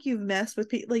 you think you've messed with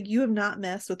people, like, you have not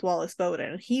messed with Wallace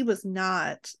Bowden. He was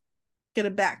not gonna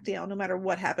back down no matter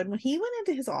what happened. When he went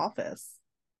into his office,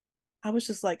 I was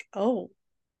just like, oh,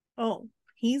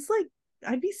 he's like,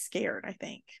 I'd be scared, I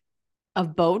think.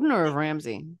 Of Bowden or of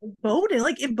Ramsey? Bowden,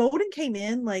 like, if Bowden came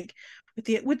in like with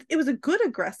it was a good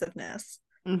aggressiveness,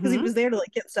 because he was there to,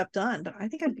 like, get stuff done, but I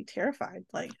think I'd be terrified.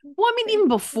 Like, well, I mean, even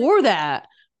before that,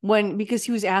 because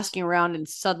he was asking around and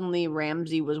suddenly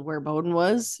Ramsey was where Bowden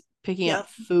was picking up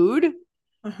food.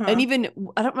 And even,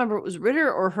 I don't remember if it was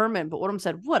Ritter or Herman, but one of them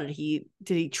said, what, did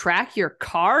he track your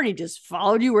car and he just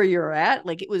followed you where you're at?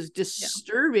 Like, it was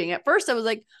disturbing. At first I was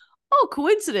like, oh,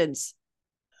 coincidence.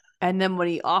 And then when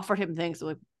he offered him things, I'm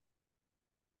like,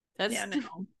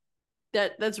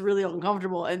 that's really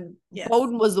uncomfortable. And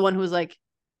Bowden was the one who was like,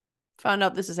 found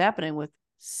out this is happening with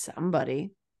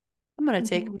somebody, I'm gonna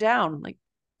take him down. Like,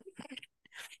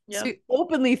 so he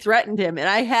openly threatened him, and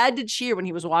I had to cheer when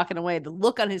he was walking away. The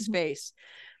look on his face.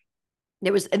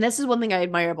 There was, and this is one thing I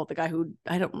admire about the guy who,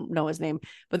 I don't know his name,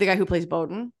 but the guy who plays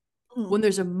Bowden. When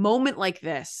there's a moment like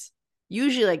this,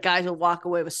 usually, like, guys will walk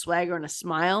away with swagger and a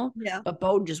smile. Yeah. But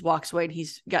Bowden just walks away and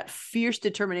he's got fierce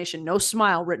determination, no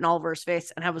smile written all over his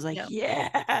face. And I was like,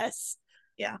 yes.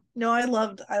 Yeah. No, I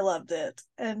loved it.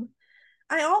 And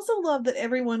I also love that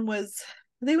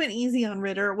they went easy on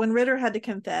Ritter. When Ritter had to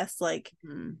confess, like,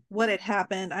 what had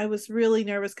happened, I was really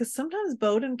nervous, because sometimes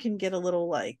Bowden can get a little,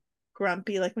 like,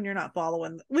 grumpy, like, when you're not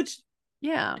following, which,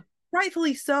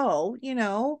 rightfully so,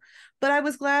 but I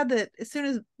was glad that as soon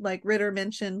as, like, Ritter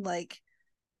mentioned, like,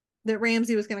 that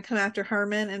Ramsey was going to come after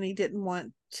Herman and he didn't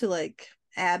want to, like,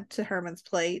 add to Herman's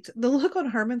plate, the look on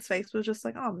Herman's face was just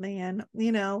like, oh man,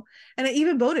 and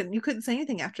even Bowden, you couldn't say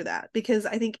anything after that, because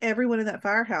I think everyone in that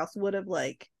firehouse would have,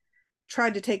 like,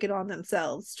 tried to take it on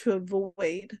themselves to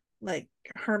avoid, like,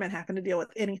 Herman having to deal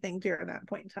with anything during that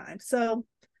point in time. So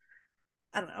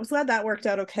I don't know, I was glad that worked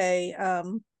out okay.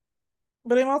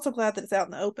 But I'm also glad that it's out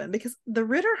in the open, because the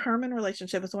Ritter-Herman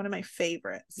relationship is one of my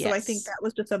favorites. So I think that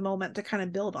was just a moment to kind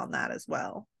of build on that as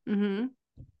well.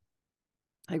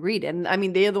 Agreed. And I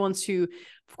mean, they are the ones who,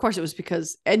 of course, it was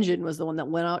because Engine was the one that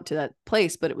went out to that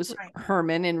place, but it was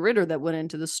Herman and Ritter that went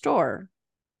into the store.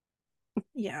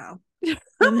 Yeah.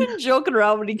 Herman joking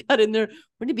around when he got in there,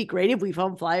 wouldn't it be great if we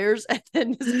found flyers? And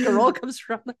then this girl comes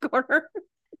around the corner.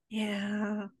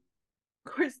 Yeah.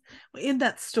 Of course, in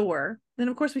that store, then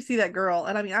of course we see that girl,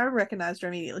 and I mean, I recognized her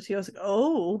immediately. She was like,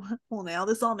 oh, well, now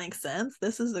this all makes sense.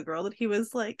 This is the girl that he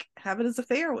was, like, having his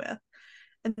affair with,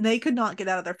 and they could not get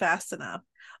out of there fast enough.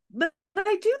 But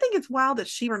I do think it's wild that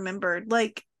she remembered.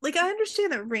 Like I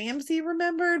understand that Ramsey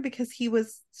remembered, because he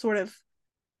was sort of,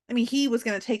 I mean, he was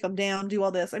going to take him down, do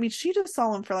all this. I mean, she just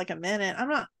saw him for like a minute.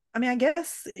 I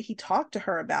guess he talked to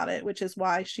her about it, which is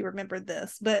why she remembered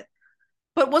this, But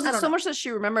was it so much that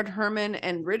she remembered Herman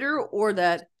and Ritter, or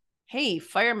that, hey,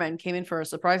 firemen came in for a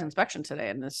surprise inspection today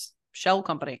in this shell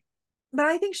company? But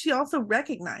I think she also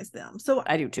recognized them. So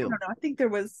I do too. I don't know. I think there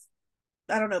was,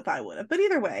 I don't know if I would have, but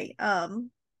either way,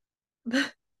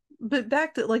 but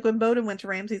back to, like, when Bowden went to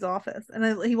Ramsey's office,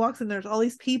 and he walks in, there's all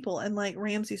these people, and, like,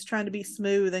 Ramsey's trying to be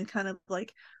smooth and kind of,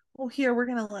 like, well, here we're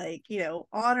gonna like,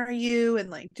 honor you and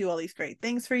like do all these great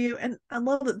things for you. And I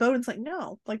love that Bowden's like,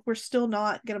 no, like we're still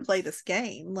not gonna play this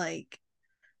game. Like,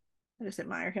 I just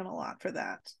admire him a lot for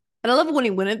that. And I love when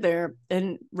he went in there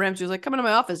and Ramsey was like, come into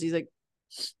my office. He's like,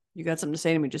 you got something to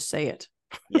say to me, just say it.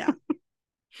 Yeah.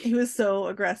 He was so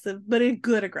aggressive, but a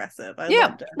good aggressive. I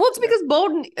loved it. Well, it's because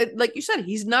Bowden, like you said,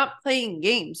 he's not playing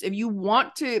games. If you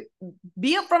want to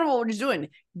be upfront about what he's doing,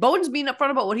 Bowden's being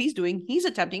upfront about what he's doing. He's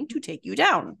attempting to take you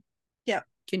down. Yeah.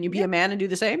 Can you be a man and do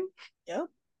the same? Yep.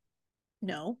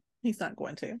 No, he's not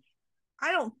going to.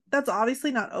 That's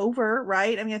obviously not over,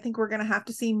 right? I mean, I think we're going to have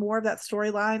to see more of that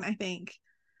storyline.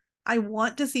 I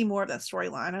want to see more of that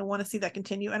storyline. I want to see that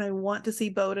continue, and I want to see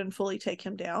Bowden fully take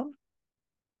him down.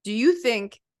 Do you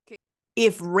think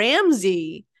if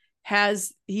Ramsey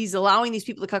he's allowing these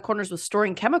people to cut corners with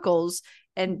storing chemicals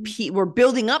and we're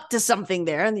building up to something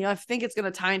there, and I think it's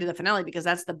going to tie into the finale because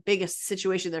that's the biggest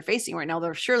situation they're facing right now.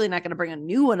 They're surely not going to bring a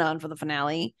new one on for the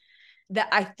finale. That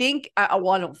I think, well,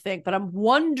 I don't think, but I'm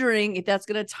wondering if that's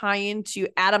going to tie into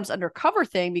Adam's undercover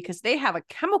thing because they have a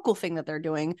chemical thing that they're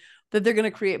doing that they're going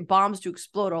to create bombs to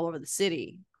explode all over the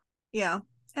city. Yeah.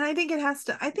 And I think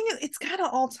it's got to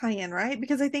all tie in, right?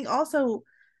 Because I think also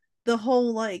the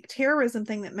whole like terrorism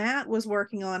thing that Matt was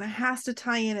working on has to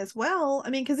tie in as well. I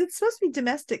mean, because it's supposed to be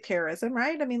domestic terrorism,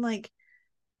 right? I mean, like,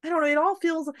 I don't know. It all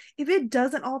feels, if it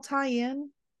doesn't all tie in,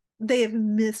 they have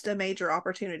missed a major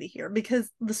opportunity here because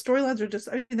the storylines are just,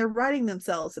 I mean, they're writing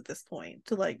themselves at this point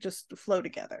to like just flow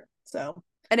together. So,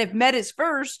 and if Med is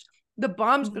first, the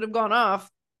bombs could have gone off.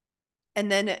 And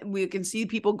then we can see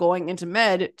people going into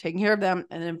Med, taking care of them.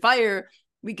 And then Fire,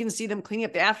 we can see them cleaning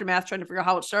up the aftermath, trying to figure out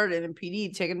how it started, and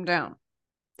PD taking them down.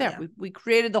 There, we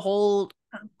created the whole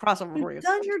crossover for you. We've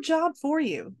done your job for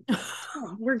you.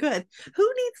 We're good.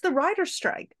 Who needs the writer's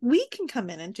strike? We can come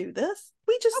in and do this.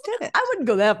 We just did it. I wouldn't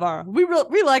go that far. We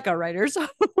like our writers. No,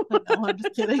 I'm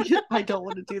just kidding. I don't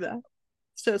want to do that.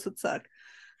 Shows would suck.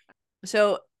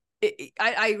 So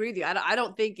I agree with you. I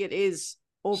don't think it is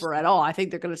over at all. I think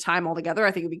they're going to tie them all together.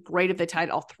 I think it'd be great if they tied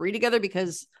all three together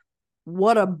because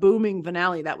what a booming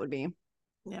finale that would be.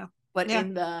 Yeah. But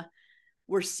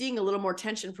we're seeing a little more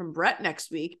tension from Brett next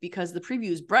week because the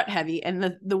preview is Brett heavy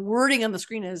and the wording on the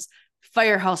screen is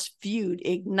Firehouse feud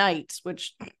ignites,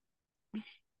 which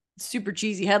super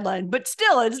cheesy headline, but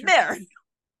still it's there.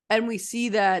 And we see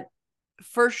that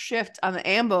first shift on the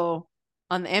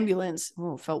ambulance.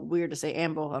 Oh, it felt weird to say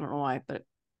ambo. I don't know why, but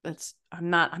I'm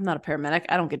not a paramedic.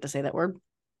 I don't get to say that word.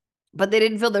 But they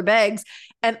didn't fill their bags.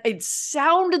 And it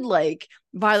sounded like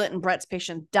Violet and Brett's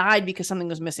patient died because something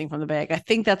was missing from the bag. I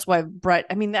think that's why Brett,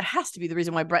 I mean, that has to be the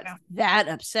reason why Brett's that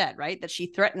upset, right? That she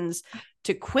threatens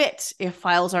to quit if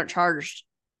charges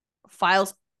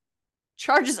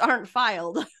aren't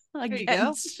filed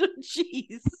against.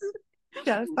 Jeez.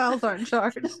 Yeah, files aren't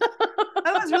charged.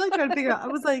 I was really trying to figure out. I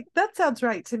was like, that sounds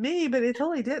right to me, but it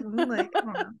totally didn't. Like, I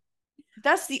don't know.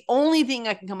 That's the only thing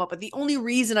I can come up with. The only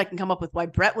reason I can come up with why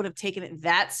Brett would have taken it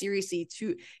that seriously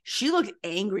too. She looked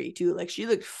angry too. Like she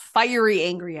looked fiery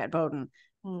angry at Bowden,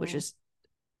 which is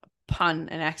pun,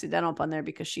 an accidental pun there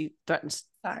because she threatens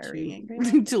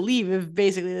to leave if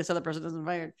basically this other person isn't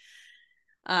fired.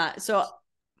 So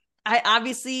I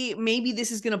obviously, maybe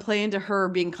this is going to play into her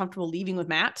being comfortable leaving with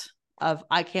Matt. Of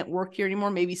I can't work here anymore.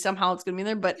 Maybe somehow it's going to be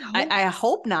there, but I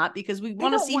hope not because we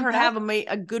want to see her have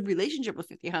a good relationship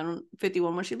with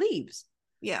 51 when she leaves.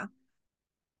 Yeah,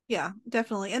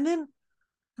 definitely. And then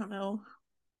I don't know.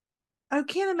 I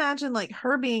can't imagine like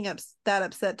her being that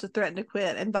upset to threaten to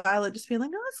quit, and Violet just being like,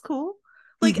 "No, that's cool."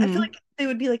 Like I feel like they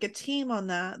would be like a team on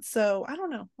that. So I don't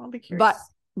know. I'll be curious. But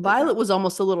Violet was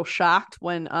almost a little shocked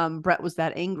when Brett was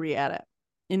that angry at it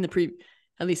in the preview.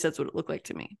 At least that's what it looked like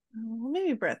to me. Well,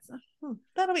 maybe Brett's.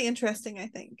 That'll be interesting, I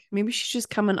think. Maybe she's just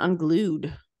coming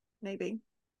unglued. Maybe.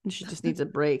 And she just needs a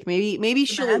break. Maybe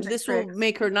this will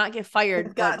make her not get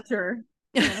fired. Got her.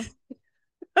 Yeah.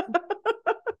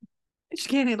 She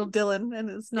can't handle Dylan and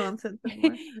his nonsense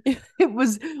anymore. It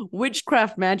was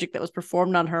witchcraft magic that was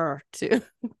performed on her to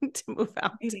move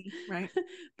out. Maybe, right.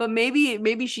 But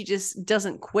maybe she just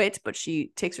doesn't quit, but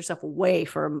she takes herself away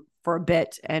for a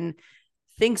bit and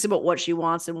thinks about what she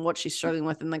wants and what she's struggling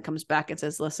with, and then comes back and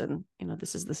says, listen,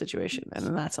 this is the situation. And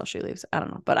then that's how she leaves. I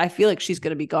don't know. But I feel like she's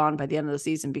going to be gone by the end of the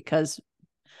season because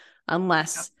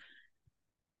unless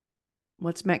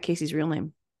what's Matt Casey's real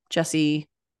name? Jesse.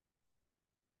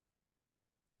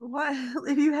 What?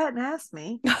 If you hadn't asked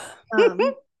me.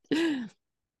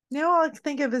 Now all I can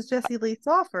think of is Jesse Lee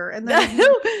Soffer. And then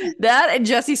that and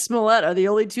Jesse Smollett are the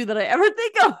only two that I ever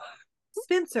think of.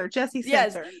 Jesse Spencer.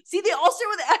 Yes. See, they all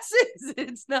start with S's.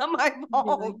 It's not my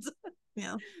fault.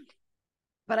 Yeah.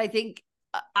 But I think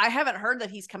I haven't heard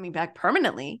that he's coming back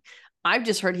permanently. I've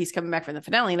just heard he's coming back from the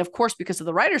finale. And of course, because of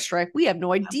the writer's strike, we have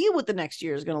no idea what the next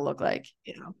year is going to look like.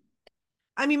 Yeah.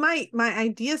 I mean, my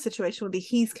idea situation would be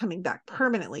he's coming back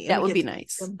permanently. That would be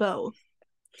nice. Both.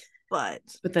 But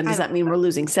then does that mean we're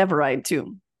losing Severide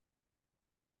too?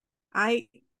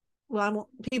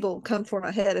 People come for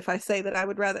my head if I say that I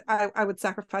would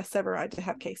sacrifice Severide to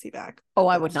have Casey back. Oh,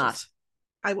 I would not.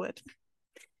 I would.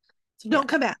 So don't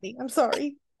come at me. I'm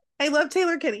sorry. I love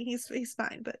Taylor Kinney. He's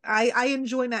fine, but I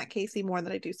enjoy Matt Casey more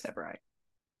than I do Severide.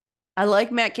 I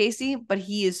like Matt Casey, but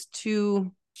he is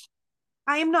too.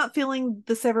 I am not feeling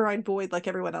the Severide void like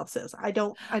everyone else is. I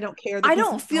don't care. I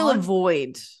don't feel a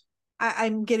void.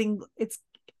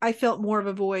 I felt more of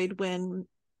a void when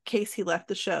Casey left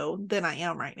the show than I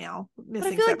am right now. But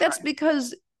I feel like that's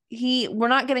because we're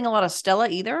not getting a lot of Stella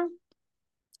either.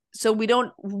 So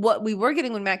what we were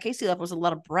getting when Matt Casey left was a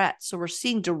lot of Brett. So we're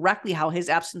seeing directly how his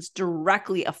absence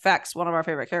directly affects one of our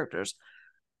favorite characters.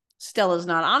 Stella's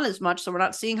not on as much, so we're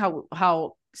not seeing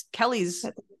how Kelly's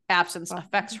absence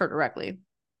affects her directly.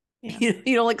 Yeah.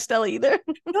 You don't like Stella either?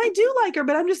 No, I do like her,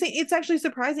 but I'm just saying it's actually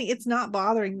surprising. It's not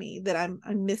bothering me that I'm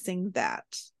missing that.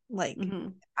 Like,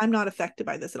 I'm not affected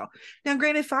by this at all. Now,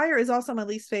 granted, Fire is also my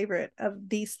least favorite of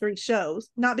these three shows.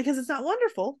 Not because it's not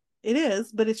wonderful. It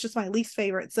is, but it's just my least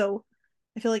favorite. So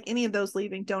I feel like any of those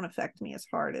leaving don't affect me as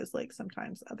hard as like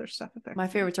sometimes other stuff affects my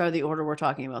favorites are the order we're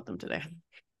talking about them today.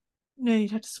 No,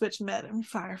 you'd have to switch Med and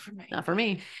Fire for me. Not for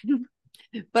me.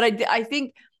 But I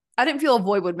think I didn't feel a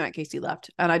void when Matt Casey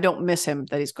left, and I don't miss him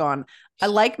that he's gone. I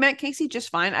like Matt Casey just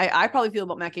fine. I probably feel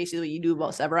about Matt Casey the way you do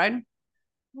about Severide.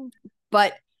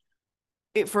 But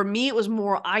for me, it was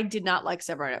more, I did not like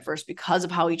Severide at first because of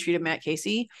how he treated Matt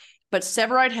Casey. But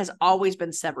Severide has always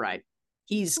been Severide.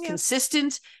 He's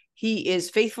consistent. He is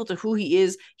faithful to who he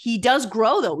is. He does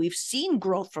grow, though. We've seen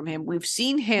growth from him. We've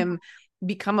seen him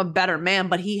become a better man,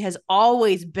 but he has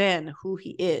always been who he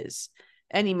is.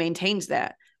 And he maintains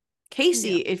that.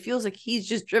 Casey, it feels like he's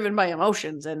just driven by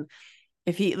emotions. And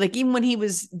if he, like, even when he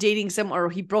was dating someone, or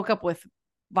he broke up with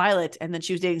Violet and then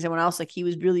she was dating someone else, like, he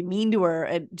was really mean to her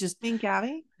and just. Mean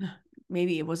Gabby?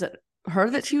 Maybe was it her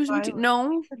that she was mean to?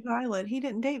 No. Violet. He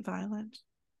didn't date Violet.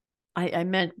 I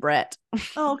meant Brett.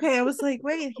 Oh, okay. I was like,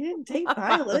 wait, he didn't date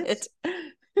Violet.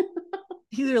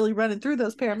 He's really running through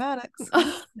those paramedics.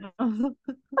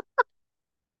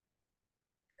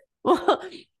 Well,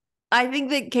 I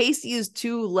think that Casey is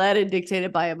too led and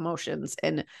dictated by emotions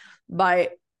and by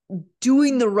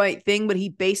doing the right thing, but he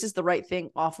bases the right thing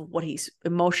off of what he's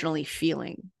emotionally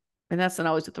feeling. And that's not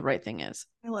always what the right thing is.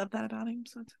 I love that about him,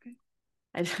 so it's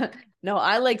okay. No,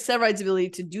 I like Severide's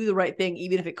ability to do the right thing,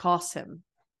 even if it costs him.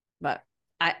 But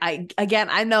I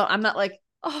know I'm not like,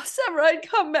 oh, Severide,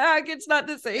 come back. It's not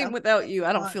the same without you.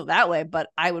 I don't feel that way, but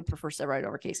I would prefer Severide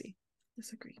over Casey.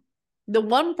 Disagree. The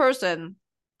one person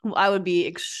who I would be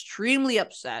extremely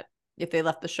upset if they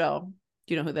left the show.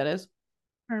 Do you know who that is?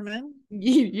 Herman.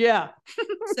 Yeah.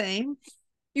 Same.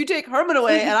 You take Herman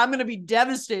away and I'm going to be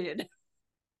devastated.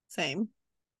 Same.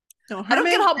 No, Herman, I don't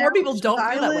get how more people Mouch, don't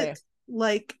Violet, feel that way.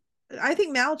 Like, I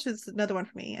think Mouch is another one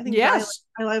for me. I think Violet,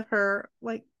 I love her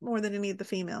like more than any of the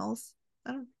females.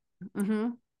 I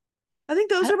don't. I think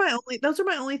those are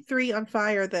my only three on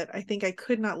Fire that I think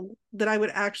that I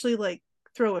would actually like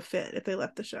throw a fit if they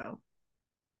left the show.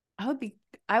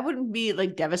 I wouldn't be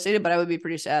like devastated, but I would be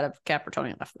pretty sad if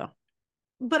Capricorn left though.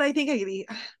 But I think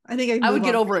I would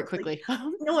get over it quickly.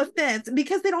 No offense,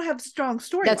 because they don't have strong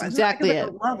storylines. That's exactly it. I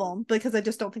don't love them, because I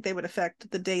just don't think they would affect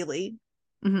the daily.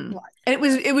 And it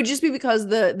would just be because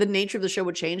the nature of the show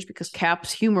would change, because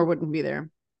Cap's humor wouldn't be there,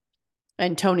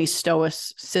 and Tony's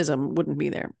stoicism wouldn't be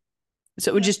there.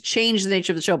 So it would just change the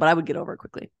nature of the show. But I would get over it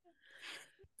quickly.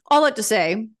 All that to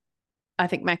say, I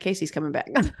think Matt Casey's coming back.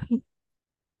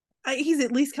 He's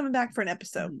at least coming back for an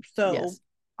episode, so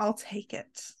I'll take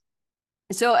it.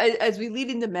 So as we lead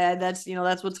into Med, that's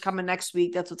what's coming next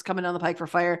week. That's what's coming down the pike for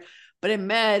Fire. But in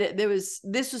Med,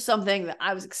 this was something that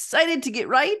I was excited to get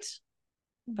right.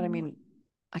 But I mean,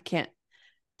 I can't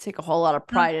take a whole lot of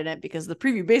pride in it, because the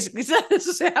preview basically said this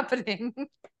was happening.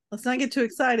 Let's not get too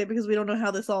excited, because we don't know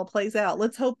how this all plays out.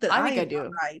 Let's hope that I do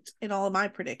right in all of my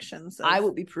predictions. I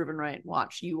will be proven right.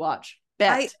 You watch.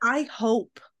 Bet. I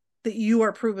hope that you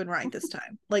are proven right this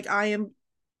time. Like, I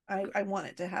want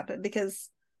it to happen, because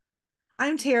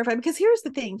I'm terrified. Because here's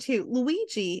the thing too,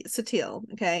 Luigi Satil,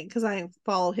 okay, because I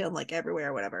follow him like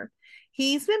everywhere or whatever.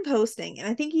 He's been posting, and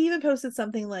I think he even posted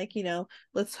something like,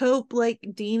 let's hope like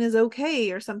Dean is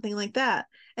okay or something like that.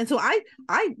 And so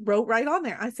I wrote right on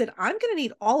there, I said, I'm going to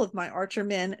need all of my Archer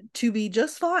men to be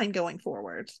just fine going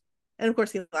forward. And of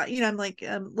course, I'm like,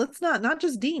 let's not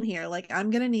just Dean here. Like, I'm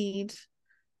going to need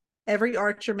every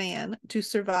Archer man to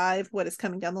survive what is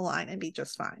coming down the line and be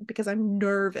just fine, because I'm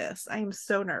nervous. I am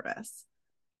so nervous.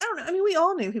 I don't know. I mean, we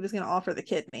all knew he was going to offer the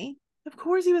kidney. Of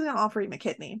course he was going to offer him a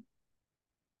kidney.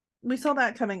 We saw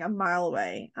that coming a mile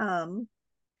away. And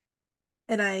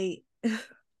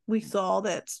we saw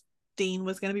that Dean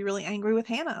was going to be really angry with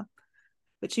Hannah,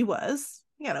 which he was.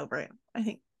 He got over it, I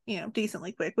think,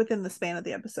 decently quick within the span of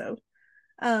the episode.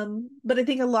 But I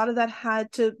think a lot of that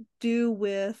had to do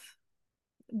with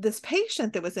this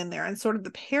patient that was in there and sort of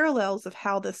the parallels of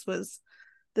how this was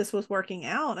working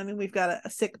out. I mean, we've got a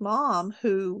sick mom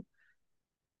who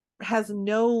has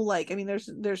no, I mean,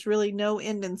 there's really no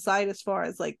end in sight as far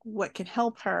as what can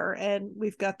help her, and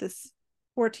we've got this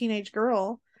poor teenage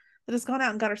girl that has gone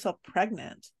out and got herself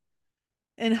pregnant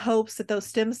in hopes that those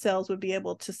stem cells would be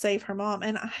able to save her mom.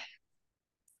 And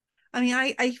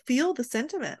I feel the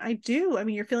sentiment. I do. I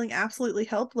mean, you're feeling absolutely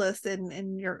helpless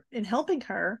and you're in helping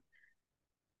her,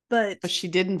 but she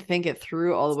didn't think it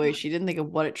through all the way. She didn't think of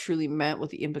what it truly meant, what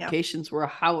the implications were,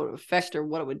 how it would affect her,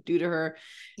 what it would do to her,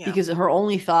 because her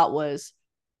only thought was,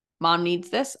 Mom needs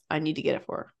this, I need to get it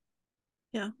for her.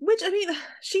 Yeah, which, I mean,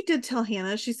 she did tell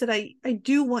Hannah, she said, I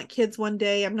do want kids one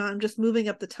day. I'm just moving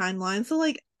up the timeline. So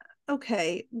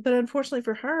okay, but unfortunately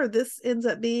for her, this ends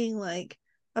up being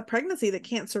a pregnancy that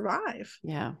can't survive.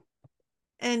 Yeah.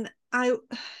 And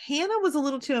Hannah was a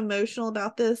little too emotional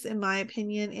about this, in my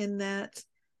opinion, in that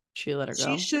she let her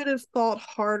go. She should have fought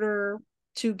harder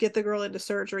to get the girl into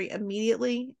surgery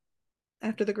immediately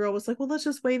after the girl was like, well, let's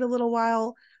just wait a little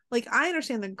while. I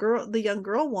understand the young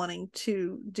girl wanting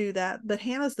to do that, but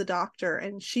Hannah's the doctor,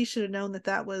 and she should have known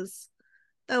that was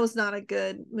not a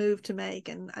good move to make.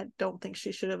 And I don't think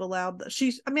she should have allowed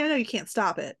I mean, I know you can't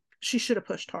stop it. She should have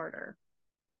pushed harder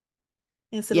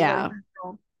instead of letting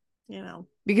the girl,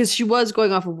 because she was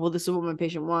going off of, well, this is what my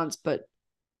patient wants, but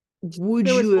would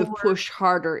you have pushed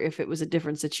harder if it was a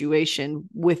different situation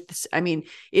with this? I mean,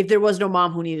 if there was no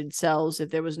mom who needed cells, if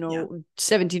there was no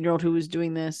 17-year-old who was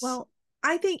doing this? Well,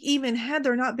 I think even had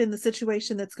there not been the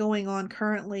situation that's going on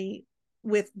currently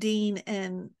with Dean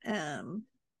and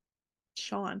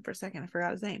Sean, for a second, I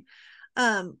forgot his name.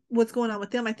 What's going on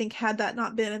with them, I think had that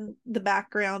not been in the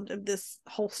background of this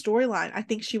whole storyline, I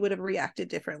think she would have reacted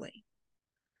differently.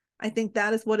 I think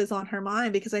that is what is on her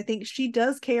mind, because I think she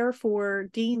does care for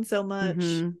Dean so much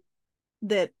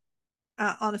that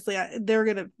honestly, they're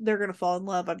gonna fall in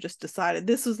love. I've just decided.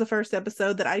 This was the first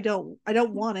episode that I don't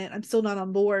want it. I'm still not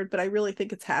on board, but I really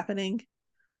think it's happening.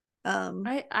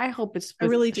 I hope it's with I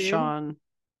really do. Sean.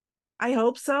 I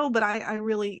hope so, but I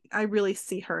really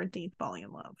see her and Dean falling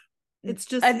in love. It's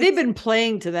just they've been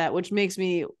playing to that, which makes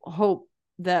me hope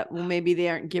that maybe they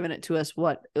aren't giving it to us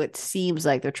what it seems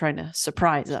like they're trying to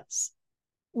surprise us.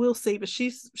 We'll see, but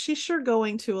she's sure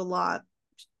going to a lot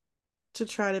to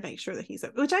try to make sure that he's,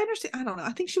 which I understand. I don't know.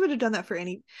 I think she would have done that for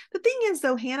any. The thing is,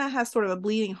 though, Hannah has sort of a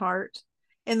bleeding heart,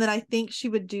 and that I think she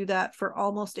would do that for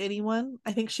almost anyone.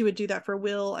 I think she would do that for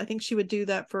Will. I think she would do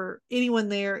that for anyone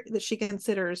there that she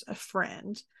considers a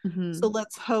friend. So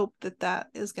let's hope that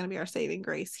is going to be our saving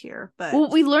grace here. But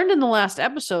what we learned in the last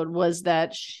episode was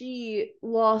that she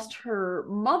lost her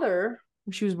mother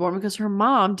when she was born because her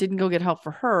mom didn't go get help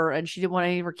for her, and she didn't want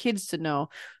any of her kids to know.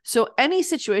 So any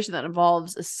situation that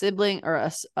involves a sibling or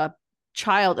a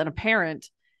child and a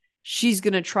parent, she's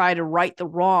going to try to right the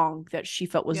wrong that she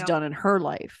felt was done in her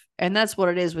life. And that's what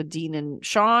it is with Dean and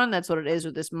Sean. That's what it is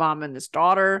with this mom and this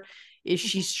daughter, is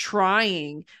she's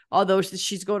trying, although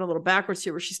she's going a little backwards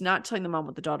here, where she's not telling the mom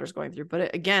what the daughter's going through.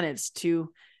 But again, it's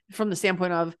from the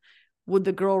standpoint of, would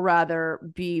the girl rather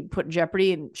be put in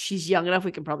jeopardy, and she's young enough,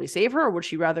 we can probably save her, or would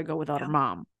she rather go without her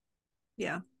mom?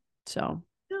 Yeah. So.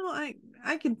 No,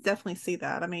 I can definitely see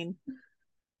that. I mean,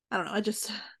 I don't know.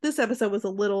 This episode was a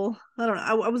little, I don't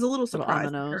know. I was a little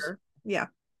surprised with her. Yeah.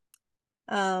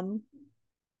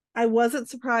 I wasn't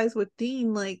surprised with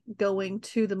Dean going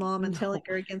to the mom and telling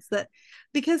her against that,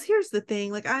 because here's the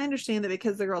thing. I understand that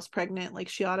because the girl's pregnant,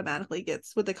 she automatically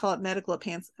gets what they call it, medical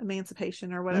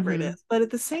emancipation or whatever it is. But at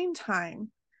the same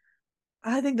time,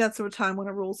 I think that's the time when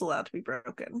a rule's allowed to be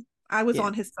broken. I was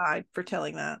on his side for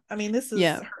telling that. I mean, this is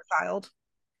her child.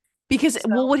 Because,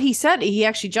 what he said, he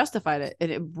actually justified it,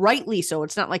 and rightly so.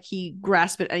 It's not like he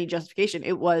grasped at any justification.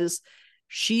 It was,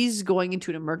 she's going into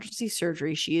an emergency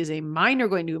surgery. She is a minor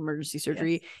going to emergency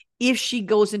surgery. If she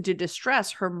goes into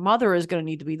distress, her mother is going to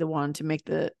need to be the one to make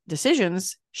the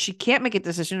decisions. She can't make a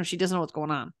decision if she doesn't know what's going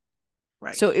on.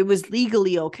 Right. So it was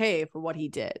legally okay for what he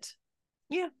did.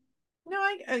 Yeah. No,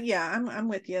 I'm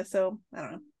with you. So I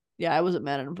don't know. Yeah, I wasn't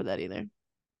mad at him for that either.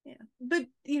 Yeah. But,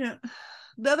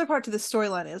 the other part to this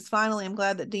storyline is, finally, I'm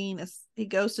glad that Dean he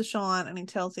goes to Sean and he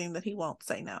tells him that he won't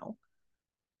say no.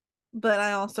 but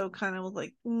I also kind of was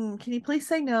like, can you please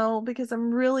say no? Because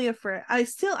I'm really afraid. I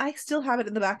still have it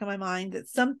in the back of my mind that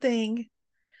something.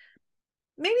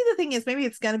 Maybe the thing is, maybe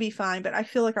it's gonna be fine, but I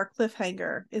feel like our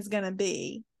cliffhanger is gonna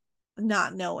be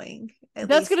not knowing.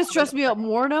 That's gonna stress me out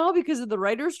more now because of the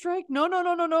writer's strike. No.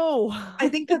 I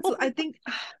think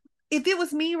if it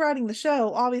was me writing the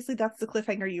show, obviously that's the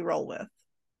cliffhanger you roll with,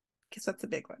 because that's a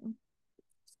big one.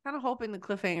 Kind of hoping the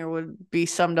cliffhanger would be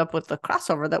summed up with the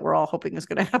crossover that we're all hoping is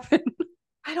going to happen.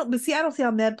 I don't see how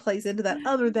Med plays into that,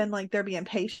 other than like there being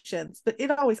patience, but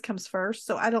it always comes first,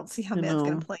 so I don't see how Med's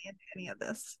going to play into any of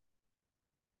this.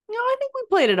 I think we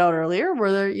played it out earlier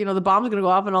where the bomb's going to go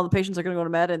off and all the patients are going to go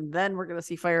to Med, and then we're going to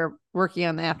see Fire working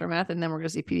on the aftermath, and then we're going to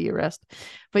see PD arrest.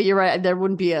 But you're right, there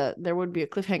wouldn't be a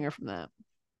cliffhanger from that.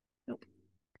 Nope.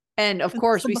 And of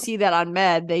course, we see that on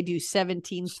Med they do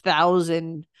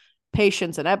 17,000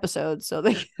 patients an episode, so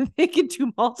they can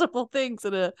do multiple things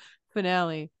in a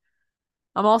finale.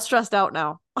 I'm all stressed out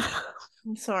now.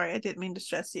 I'm sorry, I didn't mean to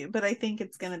stress you, but I think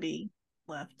it's going to be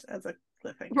left as a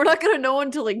cliffhanger. We're not going to know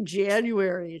until like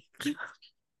January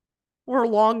or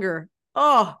longer.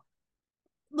 Oh,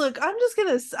 look, I'm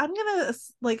gonna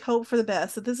like hope for the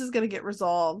best, that this is going to get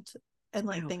resolved, and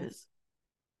like things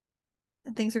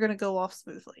are going to go off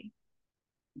smoothly.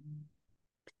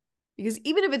 Because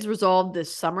even if it's resolved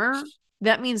this summer,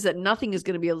 that means that nothing is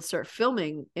going to be able to start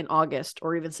filming in August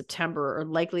or even September, or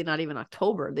likely not even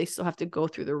October. They still have to go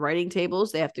through their writing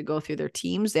tables. They have to go through their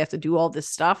teams. They have to do all this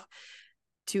stuff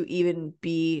to even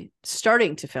be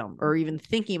starting to film or even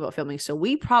thinking about filming. So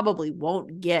we probably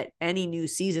won't get any new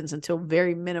seasons until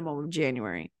very minimum of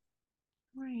January.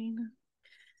 Right.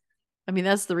 I mean,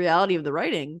 that's the reality of the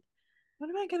writing. What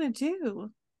am I going to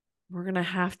do? We're going to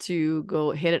have to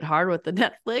go hit it hard with the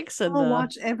Netflix. And I'll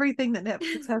watch everything that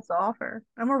Netflix has to offer.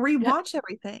 I'm going to rewatch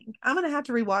everything. I'm going to have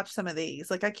to rewatch some of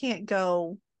these. Like, I can't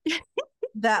go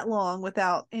that long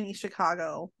without any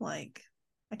Chicago. Like,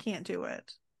 I can't do it.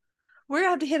 We're going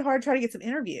to have to hit hard, try to get some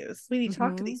interviews. We need to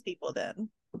talk to these people then.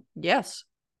 Yes.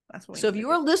 That's what. So if you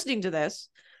are listening to this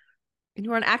and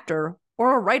you're an actor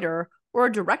or a writer or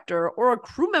a director or a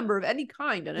crew member of any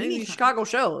kind on any of these Chicago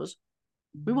shows,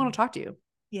 we want to talk to you.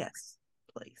 Yes,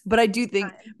 please. But I do think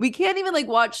we can't even like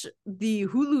watch the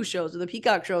Hulu shows or the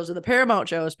Peacock shows or the Paramount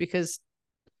shows because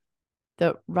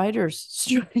the writers'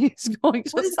 strike is going.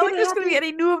 So it's not like there's going to be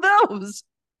any new of those.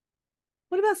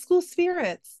 What about School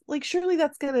Spirits? Like, surely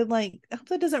that's going to I hope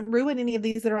that doesn't ruin any of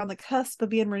these that are on the cusp of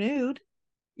being renewed.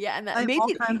 Yeah, and that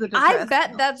maybe I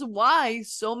bet that's why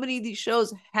so many of these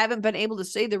shows haven't been able to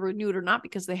say they're renewed or not,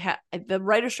 because the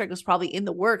writer's strike was probably in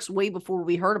the works way before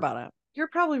we heard about it. You're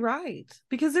probably right,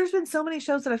 because there's been so many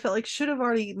shows that I felt like should have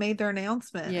already made their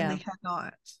announcement, and they had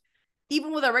not.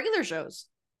 Even with our regular shows,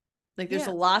 like there's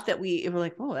a lot that we're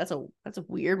like, oh, that's a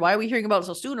weird. Why are we hearing about it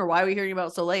so soon, or why are we hearing about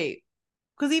it so late?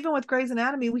 Because even with Grey's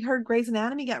Anatomy, we heard Grey's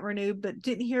Anatomy got renewed, but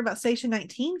didn't hear about Station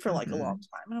 19 for like a long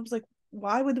time, and I was like,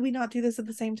 why would we not do this at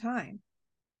the same time?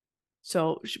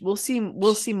 So we'll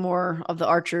see more of the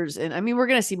Archers, and I mean we're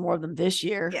gonna see more of them this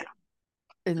year. Yeah,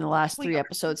 in the last 3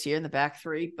 episodes here in the back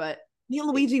 3, but. Me and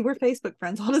Luigi, we're Facebook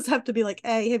friends. I'll just have to be like,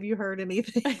 hey, have you heard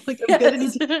anything? Like, I'm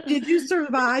good. Did you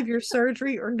survive your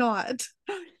surgery or not?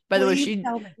 By the way,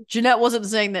 Jeanette wasn't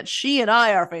saying that she and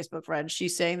I are Facebook friends.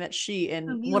 She's saying that she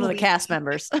and one of the cast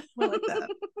members. More like that.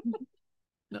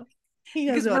 No.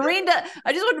 Because Maureen,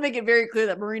 I just want to make it very clear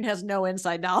that Maureen has no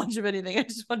inside knowledge of anything. I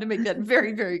just wanted to make that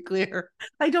very, very clear.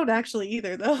 I don't actually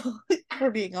either, though.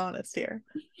 We're being honest here.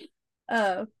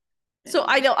 So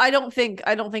I don't think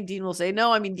Dean will say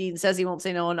no. I mean, Dean says he won't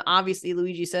say no, and obviously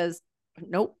Luigi says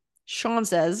nope. Sean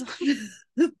says,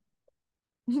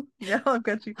 yeah, I'm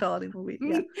glad you called him Luigi.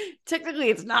 Yeah. Technically,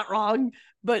 it's not wrong,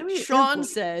 but Sean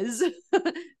says,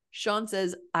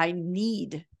 I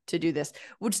need to do this,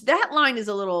 which that line is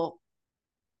a little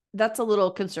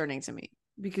concerning to me,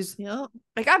 because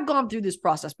like I've gone through this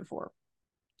process before,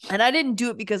 and I didn't do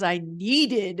it because I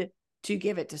needed to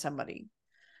give it to somebody.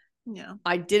 Yeah,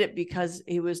 I did it because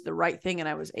it was the right thing and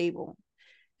I was able.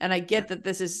 And I get that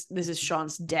this is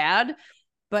Sean's dad,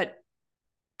 but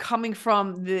coming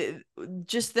from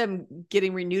them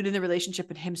getting renewed in the relationship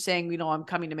and him saying, I'm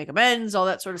coming to make amends, all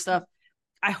that sort of stuff.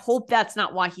 I hope that's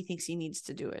not why he thinks he needs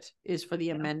to do it, is for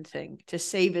the amend thing, to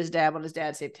save his dad when his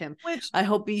dad saved him. Which I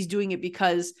hope he's doing it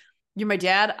because you're my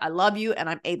dad, I love you, and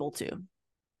I'm able to.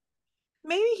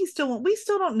 Maybe we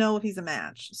still don't know if he's a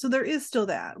match. So there is still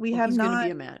that. He's going to be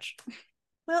a match.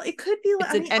 Well, it could be.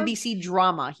 It's an NBC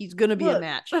drama. He's going to be a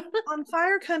match. On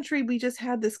Fire Country, we just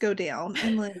had this go down,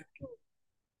 and like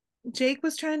Jake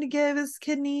was trying to give his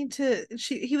kidney to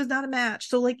he was not a match.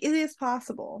 So like it is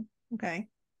possible. Okay.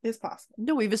 It's possible.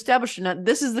 No, we've established that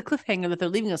this is the cliffhanger that they're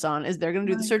leaving us on, is they're going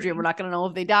to do the surgery. We're not going to know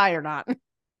if they die or not.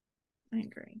 I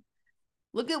agree.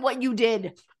 Look at what you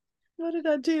did. What did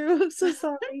I do? I'm so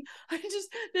sorry.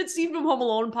 That scene from Home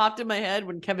Alone popped in my head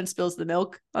when Kevin spills the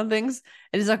milk on things.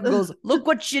 And his uncle goes, look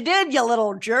what you did, you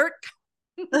little jerk.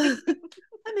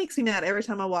 That makes me mad every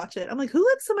time I watch it. I'm like, who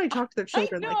lets somebody talk to their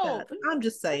children like that? I'm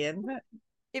just saying.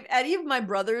 If any of my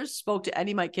brothers spoke to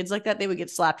any of my kids like that, they would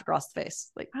get slapped across the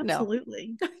face. Like,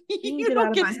 absolutely. No. You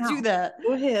don't get to do that.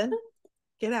 Go ahead.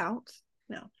 Get out.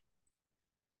 No.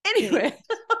 Anyway.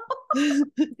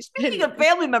 Speaking of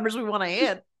family members we want to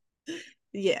hit.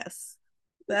 Yes.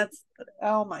 That's,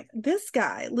 oh my, this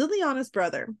guy, Liliana's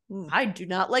brother. I do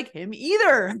not like him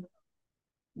either.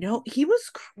 No, he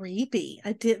was creepy.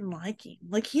 I didn't like him.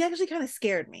 Like, he actually kind of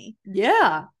scared me.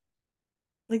 Yeah.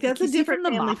 Like, that's a different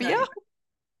from the family mafia. dynamic.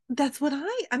 That's what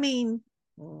I mean,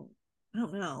 I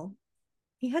don't know.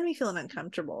 He had me feeling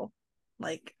uncomfortable.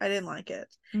 Like, I didn't like it.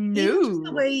 No. Even just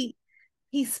the way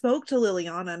he spoke to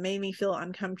Liliana made me feel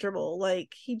uncomfortable.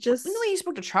 Like, he just... Even the way he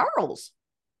spoke to Charles.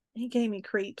 He gave me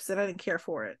creeps and I didn't care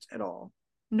for it at all.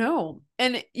 No.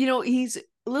 And,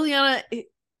 Liliana...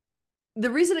 The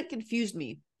reason it confused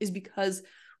me is because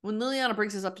when Liliana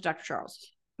brings this up to Dr. Charles,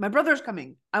 my brother's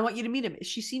coming. I want you to meet him.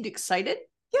 She seemed excited.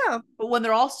 Yeah. But when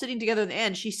they're all sitting together in the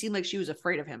end, she seemed like she was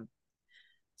afraid of him.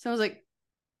 So I was like,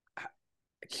 I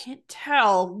can't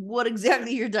tell what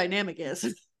exactly your dynamic is.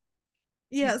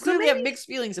 Yeah. You clearly have mixed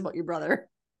feelings about your brother.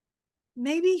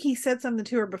 Maybe he said something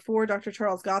to her before Dr.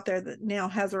 Charles got there that now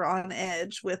has her on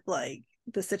edge with like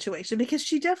the situation, because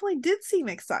she definitely did seem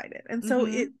excited. And so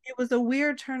it was a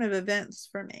weird turn of events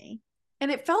for me.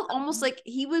 And it felt almost like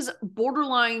he was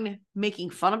borderline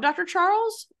making fun of Dr.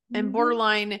 Charles and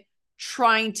borderline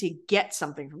trying to get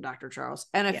something from Dr. Charles.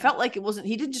 And I felt like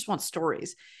he didn't just want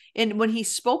stories. And when he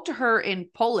spoke to her in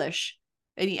Polish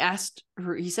and he asked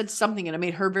her, he said something and it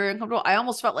made her very uncomfortable. I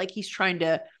almost felt like he's trying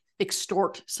to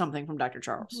extort something from Dr.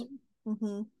 Charles.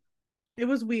 It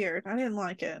was weird. I didn't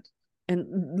like it.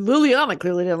 And Liliana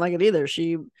clearly didn't like it either.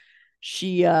 She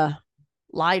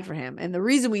lied for him. And the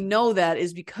reason we know that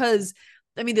is because,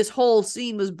 this whole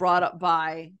scene was brought up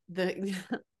by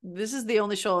this is the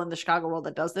only show in the Chicago world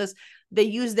that does this. They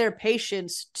use their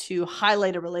patients to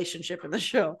highlight a relationship in the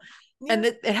show. Yeah. And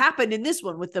it happened in this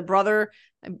one with the brother.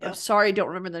 I'm sorry, I don't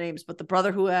remember the names, but the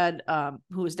brother who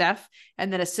was deaf,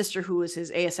 and then a sister who was his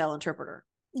ASL interpreter.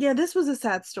 Yeah, this was a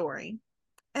sad story.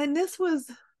 And this was,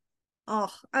 I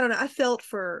don't know. I felt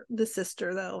for the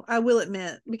sister though. I will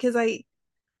admit, because I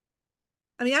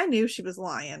knew she was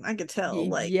lying. I could tell,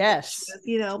 like, yes,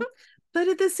 was, but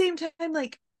at the same time,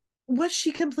 like, was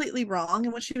she completely wrong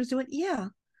in what she was doing? Yeah.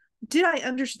 Did I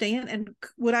understand? And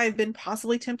would I have been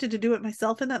possibly tempted to do it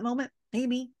myself in that moment?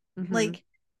 Maybe. Like,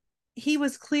 he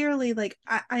was clearly like,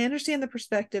 I understand the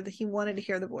perspective that he wanted to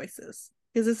hear the voices,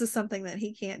 because this is something that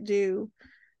he can't do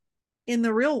in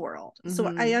the real world.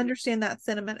 So I understand that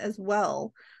sentiment as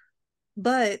well,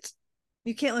 but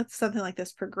you can't let something like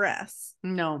this progress.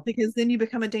 No, because then you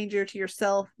become a danger to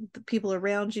yourself, the people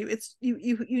around you. It's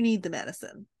you need the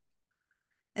medicine.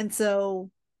 And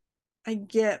so I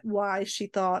get why she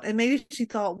thought, and maybe she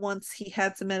thought once he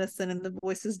had some medicine and the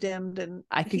voice is dimmed, and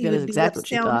I think that is exactly what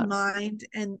she thought. Mind,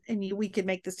 and we could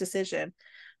make this decision.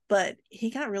 But he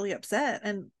got really upset,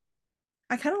 and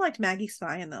I kind of liked Maggie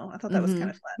spying though. I thought that was kind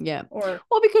of fun. Yeah.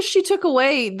 Because she took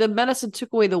away the medicine,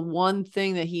 took away the one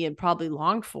thing that he had probably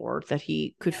longed for, that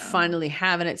he could finally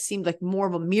have. And it seemed like more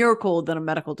of a miracle than a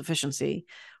medical deficiency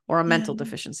or a mental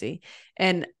deficiency.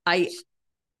 And I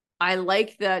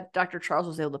like that Dr. Charles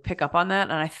was able to pick up on that.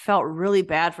 And I felt really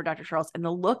bad for Dr. Charles. And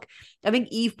the look, I think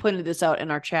Eve pointed this out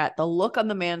in our chat, the look on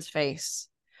the man's face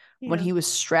when he was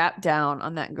strapped down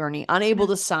on that gurney, unable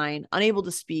to sign, unable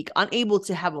to speak, unable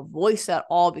to have a voice at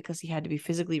all because he had to be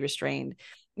physically restrained.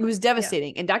 It was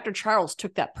devastating. And Dr. Charles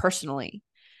took that personally,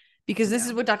 because this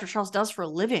is what Dr. Charles does for a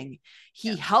living.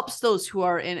 He helps those who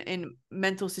are in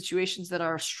mental situations that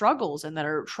are struggles and that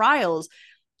are trials.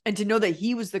 And to know that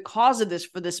he was the cause of this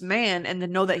for this man, and to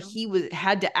know that he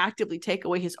had to actively take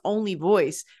away his only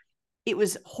voice, it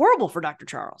was horrible for Dr.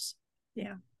 Charles.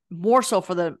 Yeah. More so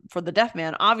for the deaf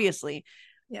man, obviously.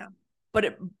 Yeah.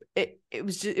 But it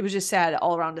was just sad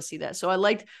all around to see that. So I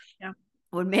liked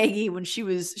when Maggie, when she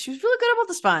was really good about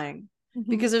the spying,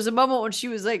 because there's a moment when she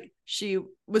was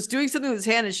doing something with his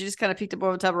hand and she just kind of peeked up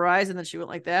over the top of her eyes, and then she went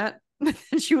like that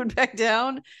and she went back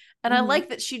down. And I like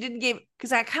that she didn't give,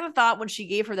 because I kind of thought when she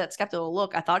gave her that skeptical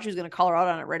look, I thought she was going to call her out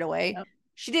on it right away. Yep.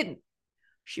 She didn't.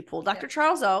 She pulled Dr.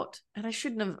 Charles out, and I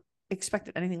shouldn't have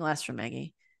expected anything less from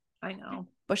Maggie. I know.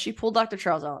 But she pulled Dr.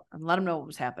 Charles out and let him know what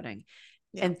was happening.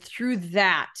 Yeah. And through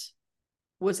that,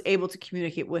 was able to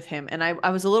communicate with him. And I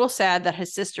was a little sad that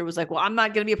his sister was like, well, I'm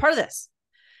not going to be a part of this.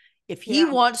 If he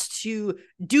wants to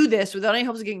do this without any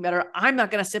hopes of getting better, I'm not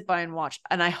going to sit by and watch.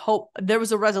 And I hope there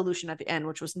was a resolution at the end,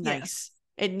 which was nice.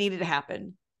 It needed to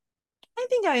happen. I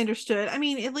think I understood. I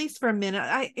mean, at least for a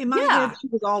minute. In my head, she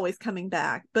was always coming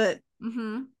back, but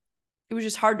it was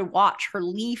just hard to watch her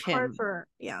leave him.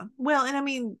 Well, and I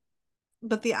mean,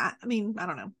 but I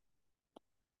don't know.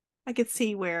 I could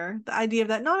see where the idea of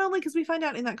that, not only because we find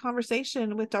out in that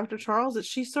conversation with Dr. Charles that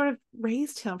she sort of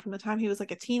raised him from the time he was like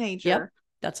a teenager. Yep,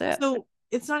 that's it. So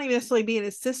it's not even necessarily being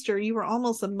his sister. You were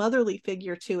almost a motherly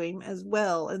figure to him as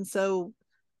well. And so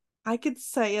I could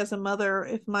say as a mother,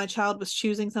 if my child was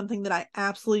choosing something that I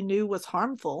absolutely knew was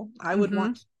harmful, I would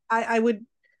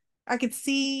I could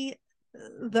see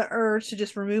the urge to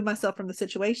just remove myself from the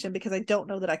situation because I don't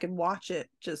know that I can watch it.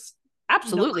 Just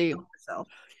absolutely.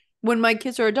 When my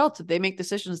kids are adults, if they make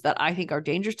decisions that I think are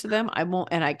dangerous to them, I won't,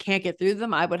 and I can't get through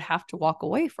them, I would have to walk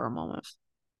away for a moment.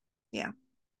 Yeah.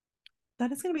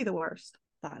 That is going to be the worst,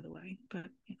 by the way, but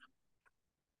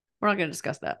we're not going to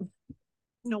discuss that.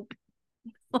 Nope.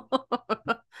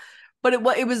 But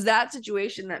it was that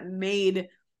situation that made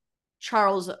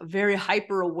Charles very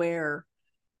hyper aware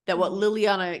that what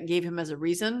Liliana gave him as a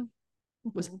reason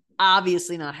was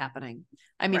obviously not happening.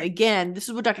 I mean, again, this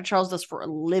is what Dr. Charles does for a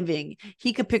living.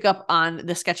 He could pick up on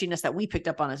the sketchiness that we picked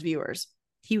up on as viewers.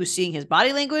 He was seeing his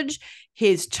body language,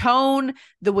 his tone,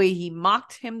 the way he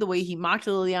mocked him, the way he mocked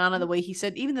Liliana, the way he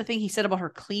said, even the thing he said about her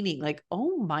cleaning, like,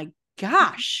 oh my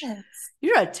gosh,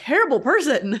 you're a terrible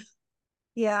person.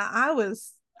 Yeah, I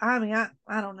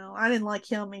don't know. I didn't like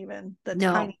him even the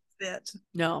tiny bit.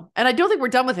 No. And I don't think we're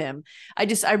done with him. I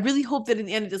really hope that in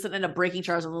the end, it doesn't end up breaking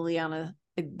Charles and Liliana,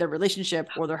 their relationship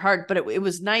or their heart. But it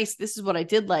was nice. This is what I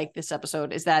did like this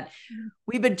episode is that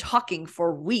we've been talking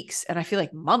for weeks and I feel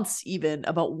like months even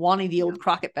about wanting the old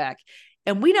Crockett back.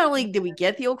 And we not only did we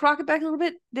get the old Crockett back a little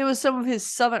bit, there was some of his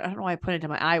Southern, I don't know why I put it into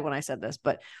my eye when I said this,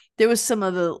 but there was some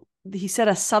of he said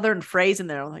a Southern phrase in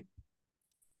there. I'm like,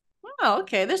 oh,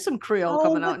 okay, there's some Creole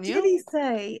coming out in you. What did he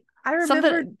say? I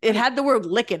remember it had the word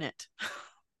lick in it.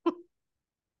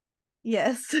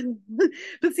 Yes.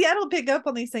 But see, I don't pick up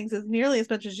on these things as nearly as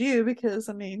much as you because,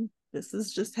 I mean, this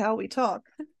is just how we talk.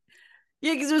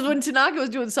 Yeah, because it was when Tanaka was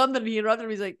doing something, he interrupted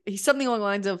him. He's something along the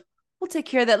lines of, we'll take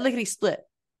care of that lickety split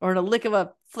or a lick of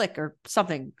a flick or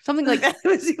something like that.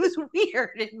 It was weird.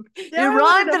 It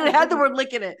rhymed and it had the word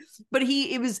lick in it. But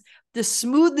it was the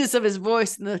smoothness of his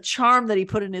voice and the charm that he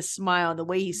put in his smile and the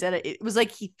way he said it. It was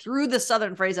like he threw the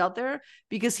Southern phrase out there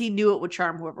because he knew it would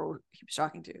charm whoever he was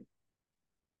talking to.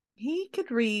 He could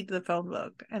read the phone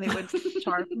book and it would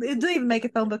charm. It didn't even make a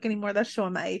phone book anymore. That's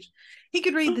showing my age. He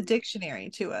could read the dictionary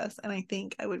to us and I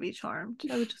think I would be charmed.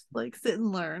 I would just sit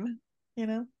and learn,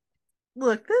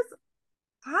 Look,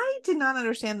 I did not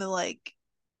understand the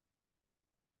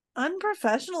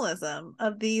unprofessionalism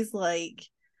of these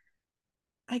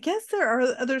I guess there are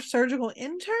other surgical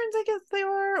interns, I guess they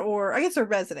were, or I guess they're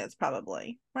residents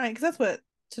probably, right? Because that's what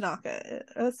Tanaka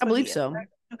is. I believe so. Right?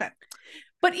 Okay.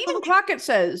 But even Crockett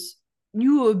says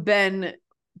you have been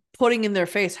putting in their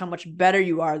face how much better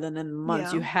you are than in the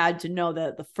months. You had to know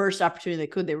that the first opportunity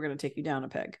they were going to take you down a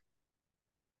peg.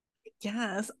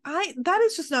 Yes. That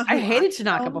is just not who I hated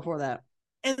Tanaka before that.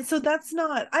 And so that's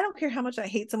not, I don't care how much I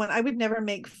hate someone. I would never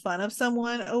make fun of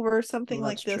someone over something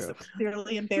like this. That's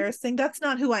clearly embarrassing. That's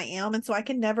not who I am. And so I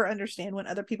can never understand when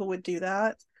other people would do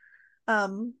that. I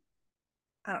don't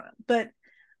know. But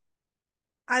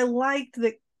I liked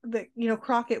that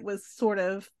Crockett was sort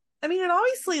of, I mean, and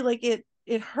obviously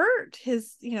it hurt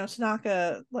his,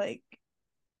 Tanaka,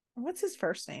 what's his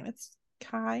first name? It's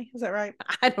Kai, is that right?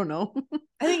 I don't know.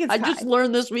 I think it's I just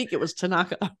learned this week it was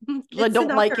Tanaka. I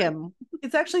don't like him.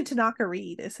 It's actually Tanaka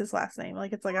Reed is his last name.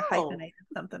 It's like a hyphenated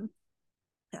something.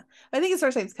 Yeah. I think his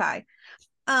first name's Kai.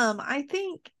 I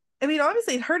mean,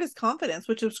 obviously it hurt his confidence,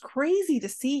 which was crazy to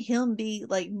see him be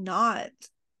not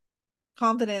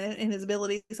confident in his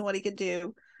abilities and what he could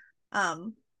do.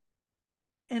 And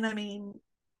I mean,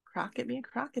 Crockett being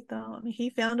Crockett though. I mean, he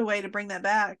found a way to bring that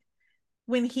back.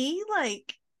 When he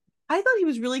I thought he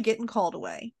was really getting called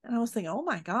away. And I was thinking, oh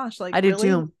my gosh, I did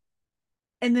too.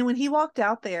 And then when he walked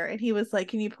out there and he was like,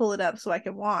 can you pull it up so I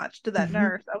can watch to that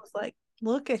nurse? I was like,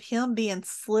 look at him being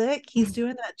slick. He's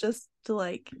doing that just to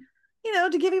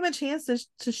to give him a chance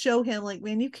to show him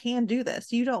man, you can do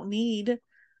this. You don't need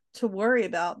to worry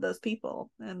about those people.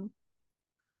 And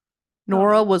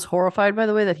Nora was horrified by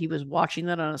the way that he was watching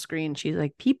that on a screen. She's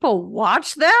like, people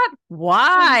watch that?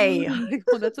 Why?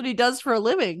 Well, that's what he does for a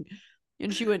living.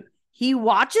 And she went, he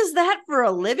watches that for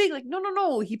a living?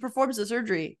 No. He performs the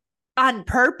surgery on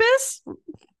purpose?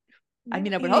 I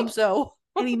mean, I would hope so.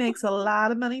 And he makes a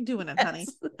lot of money doing it, honey.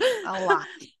 A lot.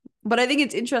 But I think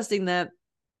it's interesting that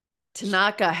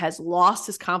Tanaka has lost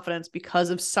his confidence because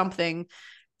of something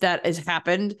that has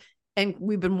happened. And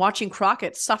we've been watching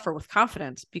Crockett suffer with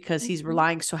confidence because he's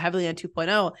relying so heavily on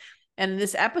 2.0. And in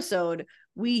this episode,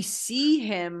 we see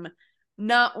him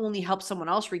not only help someone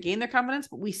else regain their confidence,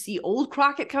 but we see old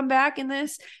Crockett come back in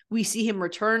this. We see him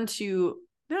return to,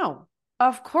 no,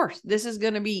 of course, this is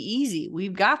going to be easy.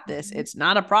 We've got this. It's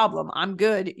not a problem. I'm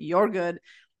good. You're good.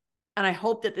 And I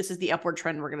hope that this is the upward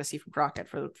trend we're going to see from Crockett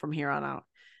from here on out.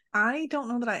 I don't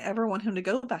know that I ever want him to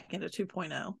go back into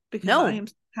 2.0 because No. I am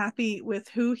happy with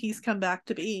who he's come back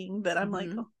to being, but I'm like,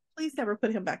 oh, please never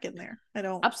put him back in there. I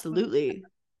don't. Absolutely.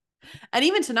 And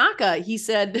even Tanaka, he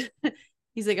said,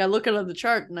 he's like, I look at the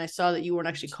chart and I saw that you weren't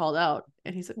actually called out.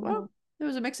 And he's like, well, there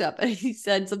was a mix up. And he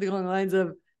said something along the lines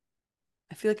of,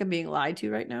 I feel like I'm being lied to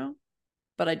right now,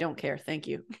 but I don't care. Thank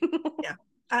you.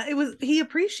 Yeah. He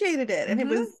appreciated it.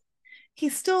 And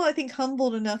he's still, I think,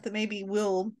 humbled enough that maybe we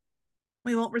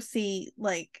won't see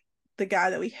like the guy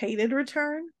that we hated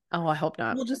return. Oh, I hope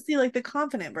not. We'll just see like the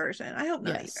confident version. I hope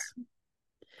not either.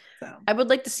 So I would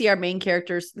like to see our main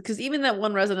characters, because even that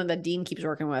one resident that Dean keeps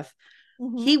working with,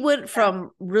 he went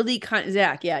from really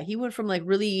Zach. Yeah. He went from like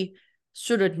really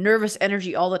sort of nervous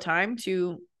energy all the time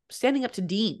to standing up to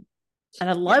Dean. And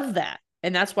I love that.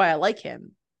 And that's why I like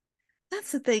him.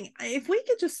 That's the thing. If we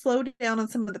could just slow down on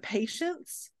some of the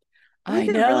patients, we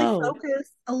could really focus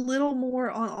a little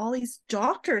more on all these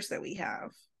doctors that we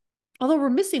have. Although we're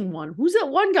missing one. Who's that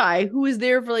one guy who was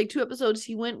there for like 2 episodes?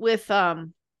 He went with yeah,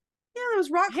 there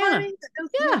was rock climbing.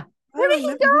 Yeah. Where did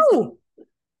he go?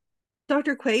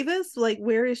 Dr. Cuevas, like,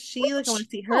 where is she? Like, I want to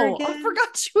see her again. I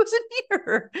forgot she wasn't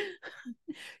here.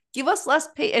 Give us less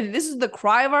and this is the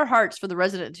cry of our hearts for the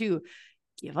resident too.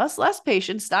 Give us less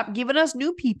patience. Stop giving us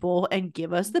new people and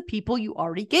give us the people you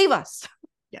already gave us.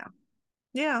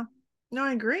 Yeah. No,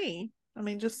 I agree. I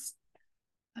mean, just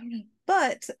I don't know.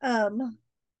 But I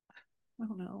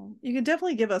don't know. You can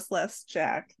definitely give us less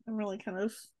Jack. I'm really kind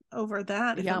of over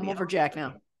that. Yeah, I'm over Jack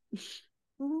now.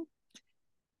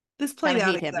 This played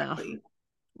out exactly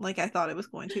like I thought it was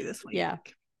going to this week. Yeah.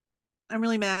 I'm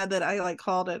really mad that I like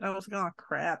called it. I was like, oh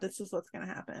crap, this is what's gonna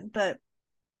happen. But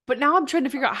now I'm trying to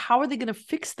figure out how are they gonna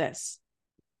fix this?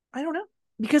 I don't know.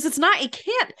 Because it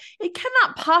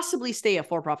cannot possibly stay a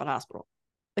for-profit hospital.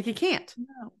 Like it can't.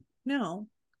 No.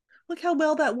 Look how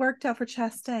well that worked out for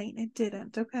Chastain. It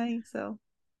didn't. Okay, so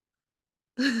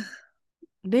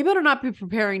they better not be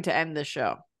preparing to end this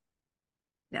show.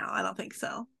 No, I don't think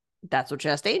so. That's what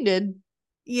Chastain did.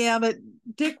 Yeah, but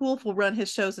Dick Wolf will run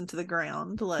his shows into the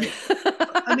ground. Like,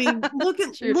 I mean, look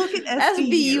at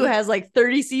SVU has like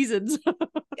 30 seasons.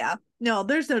 Yeah, no,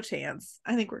 there's no chance.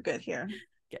 I think we're good here.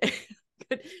 Okay.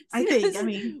 Good. I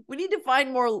mean, we need to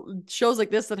find more shows like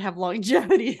this that have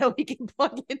longevity that we can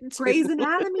plug into. Grey's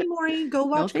Anatomy, Maureen. Go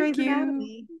watch Grey's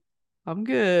Anatomy. I'm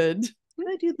good.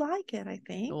 You'd like it, I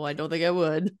think. Oh, I don't think I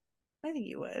would. I think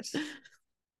you would.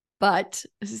 But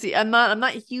see, I'm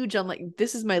not huge on like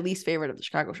this is my least favorite of the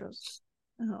Chicago shows.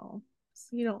 Oh,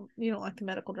 so you don't like the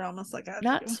medical dramas like I do.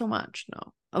 Not so much,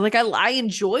 no. Like I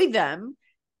enjoy them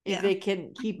if Yeah. they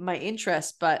can keep my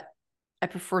interest, but I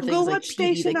prefer things Go like watch PD,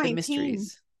 Station like the 19.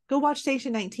 mysteries. Go watch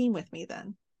Station 19 with me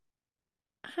then.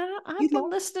 I've been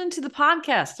listening to the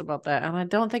podcast about that, and I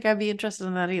don't think I'd be interested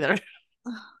in that either.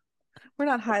 We're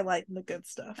not highlighting the good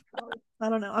stuff. I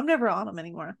don't know. I'm never on them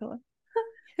anymore, I feel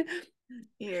like.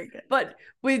 You're good. But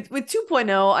with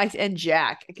 2.0 and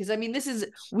Jack, because I mean, this is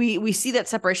we see that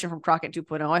separation from Crockett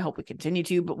 2.0. I hope we continue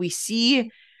to, but we see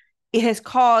it has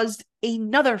caused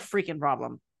another freaking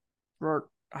problem for,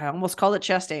 I almost called it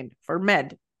Chastain, for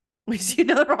Med. We see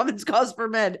another problem it's caused for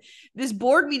Med. This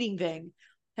board meeting thing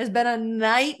has been a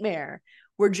nightmare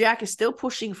where Jack is still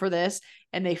pushing for this,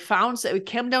 and they found, so it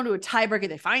came down to a tiebreaker.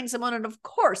 They find someone, and of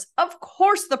course,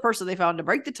 the person they found to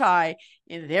break the tie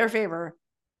in their favor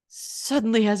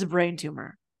suddenly has a brain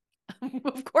tumor.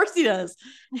 Of course he does.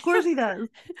 Of course he does.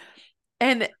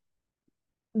 And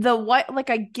the wife, like,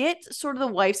 I get sort of the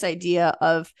wife's idea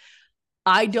of,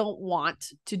 I don't want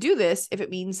to do this if it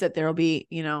means that there'll be,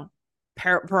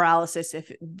 paralysis.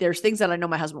 If there's things that I know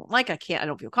my husband won't like, I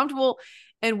don't feel comfortable.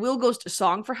 And Will goes to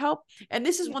Song for help. And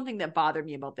this is one thing that bothered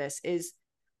me about this is,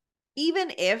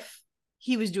 even if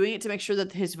he was doing it to make sure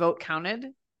that his vote counted,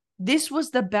 this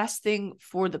was the best thing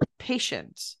for the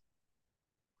patient.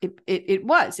 It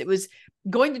was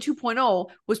going to 2.0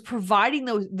 was providing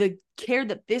the care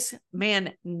that this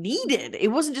man needed. It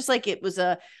wasn't just like it was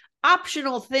a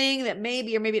optional thing that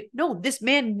maybe, no, this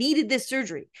man needed this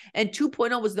surgery. And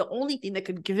 2.0 was the only thing that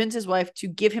could convince his wife to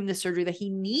give him the surgery that he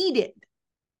needed.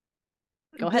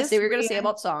 Go ahead. This Say what you're going to say ran-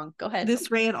 about song. Go ahead.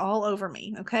 This ran all over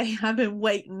me. Okay. I've been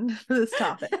waiting for this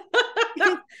topic.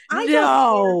 Because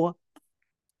No.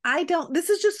 I don't, this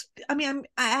is just, I mean, I'm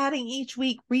adding each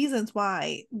week reasons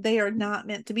why they are not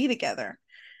meant to be together.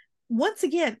 Once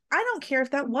again, I don't care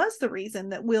if that was the reason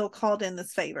that Will called in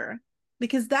this favor,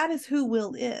 because that is who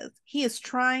Will is. He is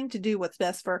trying to do what's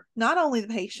best for not only the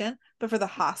patient, but for the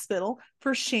hospital,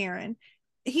 for Sharon.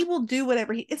 He will do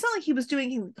whatever it's not like he was doing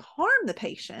anything to harm the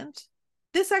patient.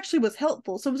 This actually was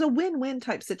helpful. So it was a win-win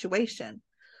type situation.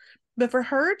 But for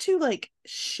her to like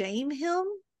shame him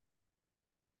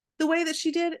the way that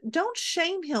she did, don't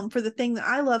shame him for the thing that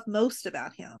I love most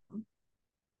about him.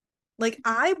 Like,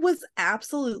 I was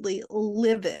absolutely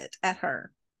livid at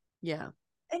her. Yeah.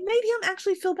 It made him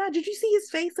actually feel bad. Did you see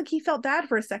his face? Like, he felt bad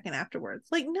for a second afterwards.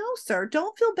 Like, no, sir,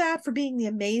 don't feel bad for being the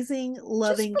amazing,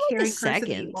 loving, caring person that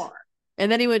you are.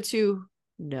 And then he went to,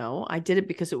 no, I did it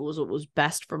because it was what was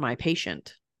best for my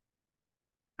patient.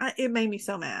 It made me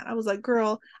so mad. I was like,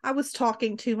 girl, I was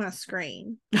talking to my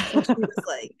screen. And she was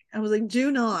like, I was like,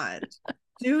 do not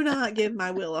give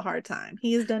my Will a hard time.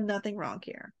 He has done nothing wrong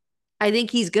here. I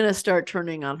think he's going to start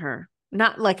turning on her.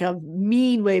 Not like a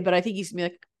mean way, but I think he's going to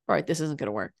be like, all right, this isn't going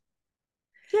to work.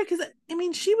 Yeah, because, I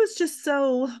mean, she was just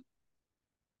so...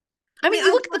 I mean,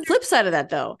 you look at the flip side of that,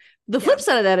 though. The flip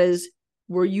side of that is,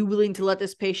 were you willing to let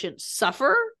this patient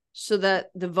suffer so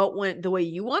that the vote went the way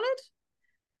you wanted?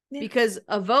 Yeah. Because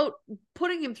a vote,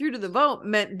 putting him through to the vote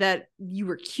meant that you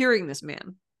were curing this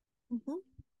man. Mm-hmm.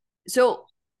 So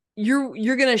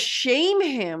you're going to shame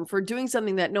him for doing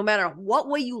something that, no matter what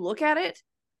way you look at it,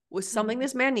 was something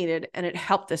this man needed, and it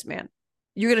helped this man.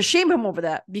 You're going to shame him over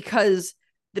that because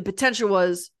the potential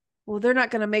was, well, they're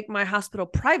not going to make my hospital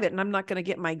private, and I'm not going to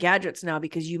get my gadgets now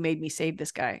because you made me save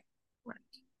this guy. Right.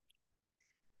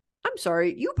 I'm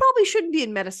sorry. You probably shouldn't be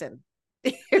in medicine.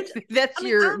 That's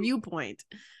your viewpoint.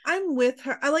 I'm with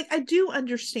her. I do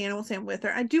understand. I won't say I'm with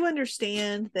her. I do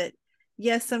understand that,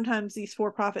 yes, sometimes these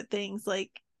for-profit things,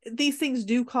 like, these things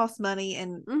do cost money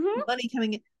and money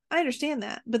coming in. I understand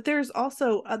that, but there's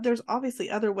also there's obviously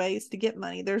other ways to get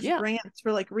money. There's grants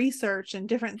for like research and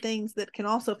different things that can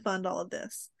also fund all of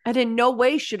this. And in no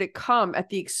way should it come at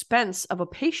the expense of a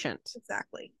patient.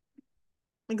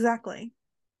 Exactly.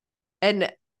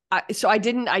 And I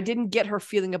didn't get her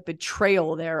feeling of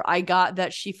betrayal there. I got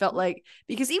that she felt like,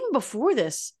 because even before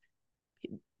this,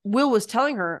 Will was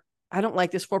telling her, I don't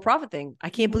like this for-profit thing. I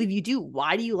can't believe you do.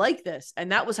 Why do you like this?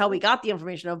 And that was how we got the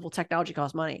information of, well, technology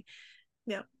costs money.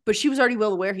 Yeah. But she was already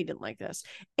well aware he didn't like this.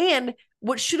 And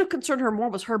what should have concerned her more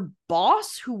was her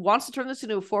boss, who wants to turn this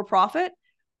into a for-profit,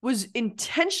 was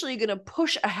intentionally going to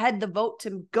push ahead the vote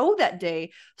to go that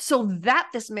day so that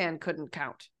this man couldn't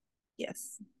count.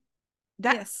 Yes.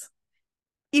 Yes.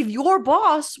 If your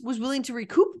boss was willing to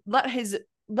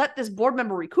let this board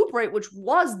member recuperate, which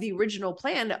was the original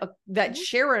plan that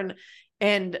Sharon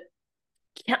and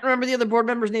can't remember the other board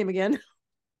member's name again.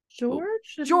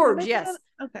 George, yes.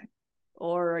 Okay.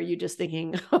 Or are you just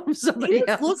thinking of somebody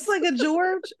else? Looks like a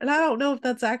George, and I don't know if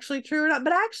that's actually true or not,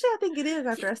 but actually I think it is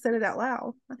after I said it out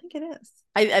loud. I think it is.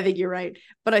 I think you're right.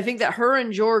 But I think that her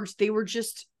and George, they were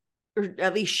just, or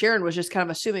at least Sharon was just kind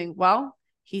of assuming, well,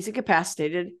 he's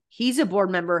incapacitated. He's a board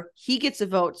member. He gets a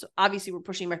vote. So obviously we're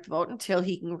pushing back the vote until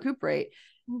he can recuperate.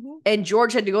 Mm-hmm. And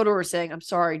George had to go to her saying, I'm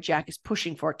sorry, Jack is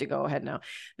pushing for it to go ahead now.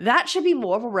 That should be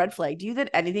more of a red flag to you than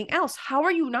anything else. How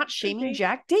are you not shaming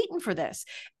Jack Dayton for this?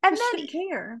 And then she didn't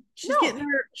care. She's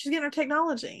getting her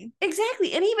technology.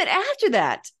 Exactly. And even after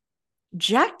that,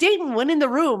 Jack Dayton went in the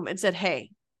room and said, hey,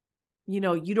 you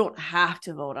don't have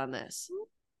to vote on this.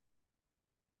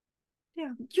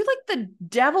 Yeah. You're like the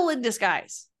devil in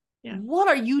disguise. Yeah. What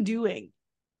are you doing?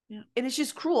 Yeah. And it's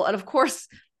just cruel. And of course,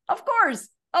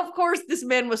 this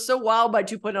man was so wowed by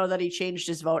 2.0 that he changed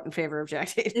his vote in favor of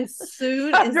Jack Dayton. As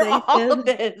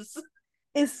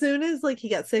soon as like he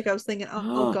got sick, I was thinking,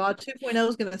 oh God, 2.0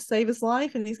 is going to save his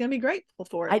life and he's going to be grateful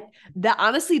for it.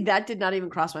 That did not even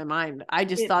cross my mind. I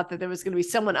just thought that there was going to be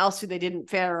someone else who they didn't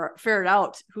ferret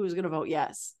out who was going to vote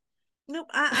yes. Nope,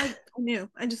 I knew.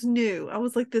 I just knew. I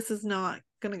was like, this is not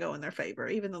going to go in their favor,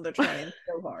 even though they're trying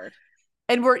so hard.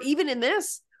 And we're even in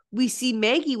this, we see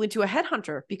Maggie went to a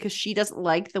headhunter because she doesn't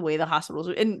like the way the hospitals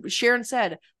are. And Sharon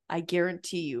said, I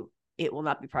guarantee you it will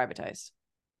not be privatized.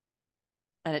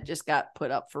 And it just got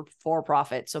put up for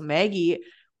profit. So Maggie,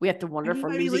 we have to wonder if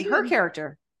we're losing her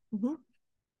character. Mm-hmm.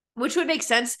 Which would make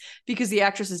sense because the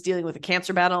actress is dealing with a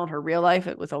cancer battle in her real life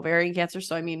with ovarian cancer.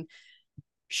 So, I mean,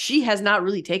 she has not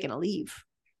really taken a leave.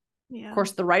 Yeah. Of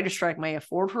course, the writer's strike may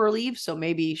afford her a leave, so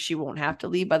maybe she won't have to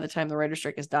leave by the time the writer's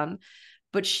strike is done.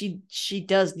 But she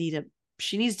does need a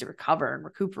she needs to recover and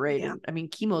recuperate. Yeah. And I mean,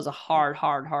 chemo is a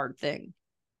hard thing.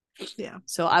 Yeah.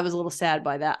 So I was a little sad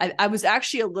by that. I was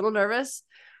actually a little nervous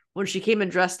when she came and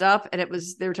dressed up, and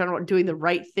they were talking about doing the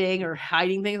right thing or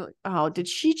hiding things. Like, oh, did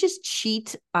she just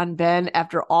cheat on Ben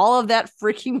after all of that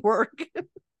freaking work?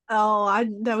 Oh,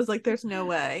 that was like, there's no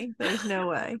way. There's no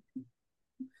way.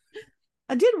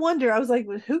 I did wonder. I was like,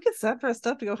 who gets that dressed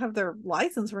up to go have their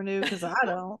license renewed? Because I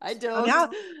don't. I don't. I mean,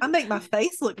 I make my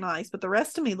face look nice, but the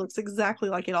rest of me looks exactly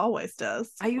like it always does.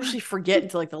 I usually forget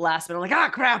until like the last minute. I'm like, ah,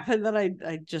 crap. And then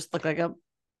I just look like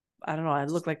I don't know. I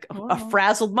look like a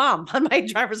frazzled mom on my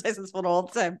driver's license photo all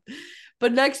the time.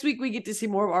 But next week we get to see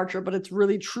more of Archer, but it's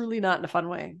really, truly not in a fun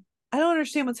way. I don't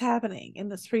understand what's happening in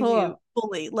this preview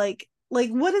fully. Like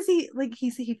what is he like?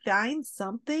 He finds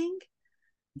something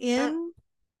in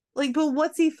like, but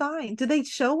what's he find? Did they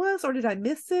show us or did I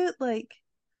miss it? Like,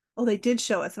 oh, they did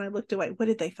show us and I looked away. What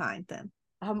did they find then?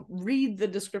 Read the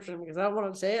description because I don't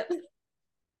want to say it.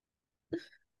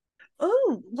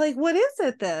 Oh, like what is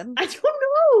it then? I don't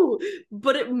know,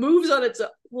 but it moves on its own.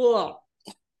 Whoa.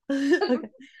 Okay.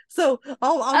 So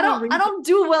I don't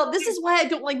do well. This is why I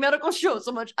don't like medical shows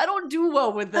so much. I don't do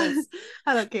well with this.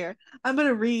 I don't care. I'm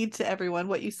gonna read to everyone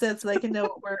what you said so they can know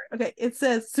what we're okay. It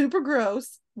says super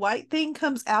gross. White thing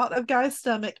comes out of guy's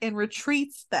stomach and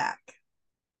retreats back.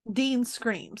 Dean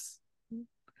screams.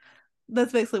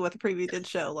 That's basically what the preview did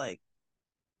show. Like,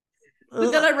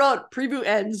 but then I wrote preview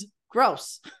ends.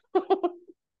 Gross.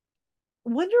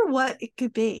 Wonder what it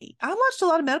could be. I watched a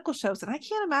lot of medical shows and I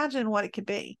can't imagine what it could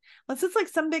be. Unless it's like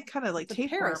some big kind of like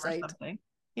tapeworm or something.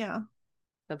 Yeah.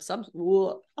 Of some.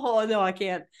 Oh no, I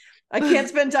can't. I can't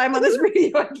spend time on this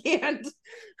radio. I can't.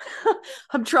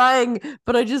 I'm trying,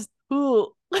 but I just.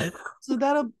 Ooh. So but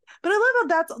I love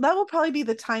that will probably be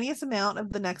the tiniest amount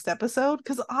of the next episode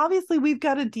because obviously we've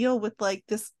got to deal with like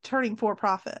this turning for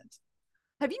profit.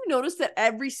 Have you noticed that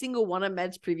every single one of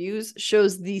Med's previews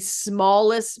shows the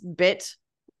smallest bit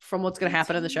from what's going to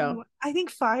happen in the show? I think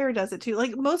Fire does it too.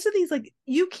 Like most of these, like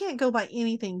you can't go by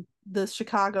anything the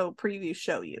Chicago previews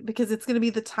show you because it's going to be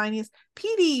the tiniest.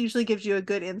 PD usually gives you a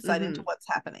good insight into what's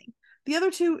happening. The other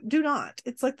two do not.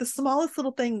 It's like the smallest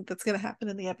little thing that's going to happen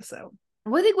in the episode.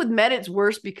 Well, I think with Med, it's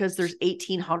worse because there's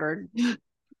 1,800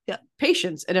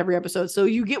 patients in every episode. So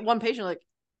you get one patient like,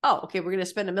 oh, okay, we're going to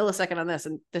spend a millisecond on this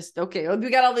and this. Okay,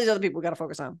 we got all these other people we got to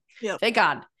focus on. Yep. Thank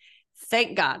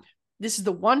God. This is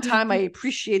the one time I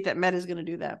appreciate that Med is going to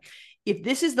do that. If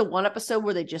this is the one episode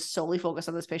where they just solely focus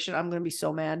on this patient, I'm going to be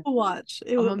so mad. Watch.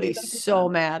 I'm going to be so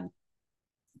mad.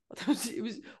 It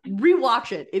was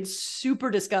rewatch it. It's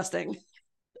super disgusting.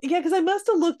 Yeah, because I must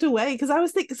have looked away because I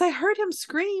was thinking, because I heard him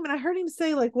scream and I heard him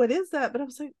say, like, what is that? But I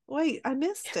was like, wait, I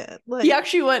missed it. Like, he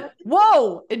actually went,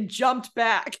 whoa, and jumped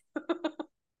back.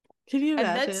 Can you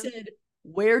imagine? And then said,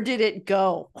 where did it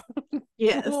go?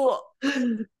 Yes.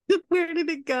 Where did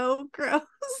it go? Gross.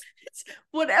 It's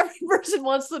what every person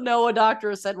wants to know, a doctor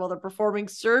has said while they're performing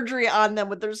surgery on them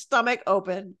with their stomach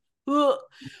open. I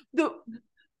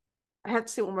have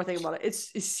to say one more thing about it.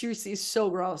 It's seriously so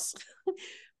gross.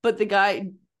 But the guy,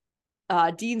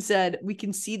 Dean said, we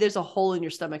can see there's a hole in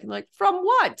your stomach. And like, from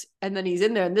what? And then he's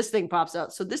in there and this thing pops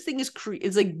out. So this thing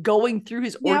is like going through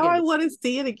his organs. Now I want to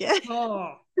see it again.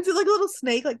 Oh. Is it like a little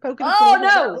snake like poking? Oh,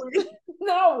 no.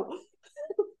 No.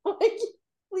 Like,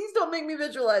 please don't make me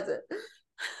visualize it.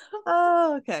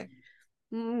 Oh, okay.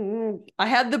 I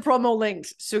had the promo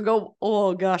links. So go,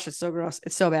 oh gosh, it's so gross.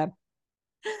 It's so bad.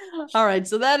 All right.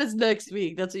 So that is next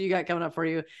week. That's what you got coming up for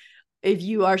you. If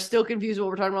you are still confused what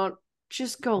we're talking about,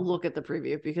 just go look at the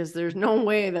preview because there's no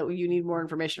way that you need more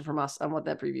information from us on what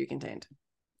that preview contained.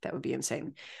 That would be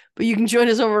insane. But you can join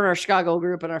us over in our Chicago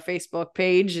group and our Facebook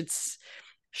page. It's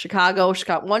Chicago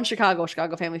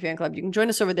Family Fan Club. You can join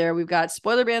us over there. We've got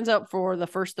spoiler bands up for the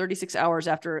first 36 hours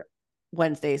after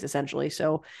Wednesdays, essentially.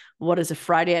 So what is it,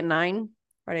 Friday at 9?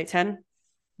 Friday at 10?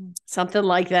 Something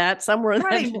like that. Somewhere in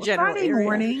that general Friday area.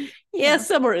 Morning. Yeah,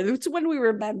 somewhere. It's when we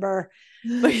remember.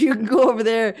 But you can go over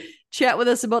there, chat with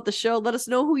us about the show. Let us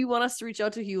know who you want us to reach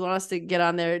out to, who you want us to get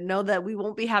on there. Know that we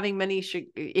won't be having many,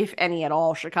 if any at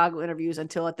all, Chicago interviews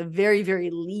until at the very, very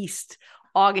least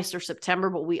August or September.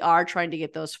 But we are trying to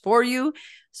get those for you.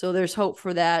 So there's hope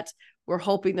for that. We're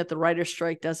hoping that the writer's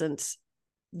strike doesn't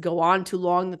go on too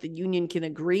long, that the union can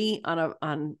agree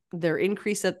on their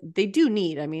increase that they do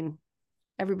need. I mean,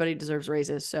 everybody deserves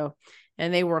raises. So,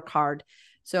 and they work hard.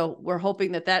 So we're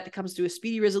hoping that comes to a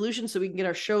speedy resolution so we can get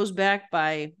our shows back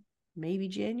by maybe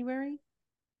January,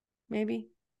 maybe.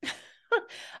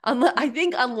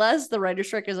 Unless the writer's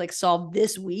strike is like solved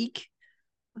this week,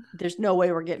 there's no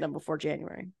way we're getting them before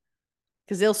January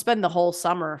because they'll spend the whole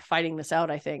summer fighting this out.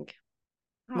 I think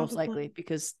most likely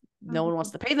because no one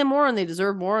wants to pay them more and they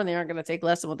deserve more and they aren't going to take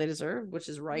less than what they deserve, which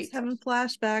is right. Just having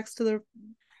flashbacks to the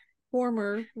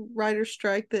former writer's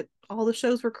strike that all the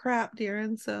shows were crap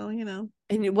during. So,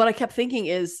 And what I kept thinking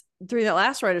is during that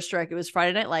last writer's strike, it was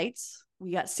Friday Night Lights.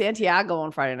 We got Santiago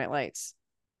on Friday Night Lights.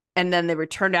 And then they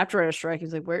returned after writer's strike.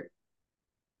 He's like,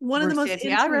 one of the most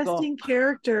Santiago interesting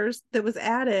characters that was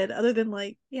added, other than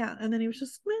and then he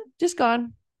was just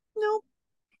gone. Nope.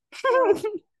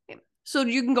 So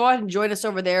you can go ahead and join us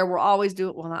over there. We're always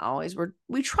not always.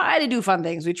 We try to do fun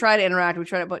things. We try to interact.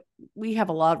 But we have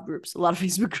a lot of groups, a lot of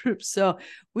Facebook groups. So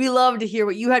we love to hear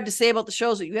what you have to say about the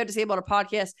shows, what you have to say about our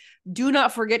podcast. Do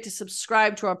not forget to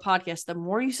subscribe to our podcast. The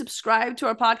more you subscribe to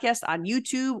our podcast on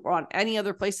YouTube or on any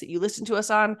other place that you listen to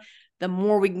us on, the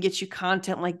more we can get you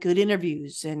content like good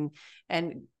interviews and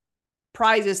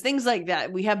prizes, things like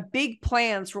that. We have big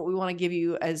plans for what we want to give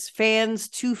you as fans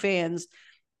to fans.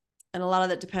 And a lot of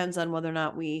that depends on whether or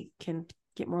not we can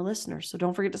get more listeners. So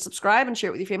don't forget to subscribe and share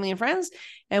it with your family and friends.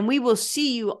 And we will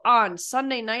see you on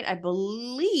Sunday night, I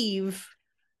believe.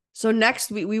 So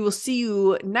next week, we will see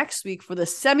you next week for the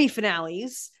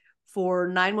semifinales for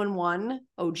 911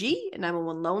 OG and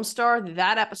 911 Lone Star.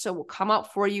 That episode will come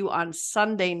out for you on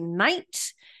Sunday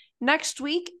night next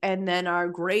week. And then our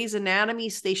Grey's Anatomy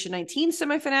Station 19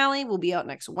 semifinale will be out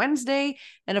next Wednesday.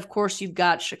 And of course, you've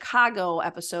got Chicago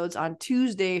episodes on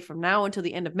Tuesday from now until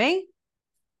the end of May.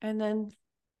 And then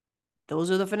those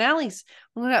are the finales.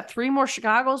 We've got 3 more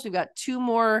Chicagos. We've got 2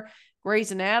 more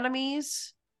Grey's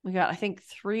Anatomies. We got, I think,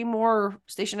 3 more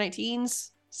Station 19s.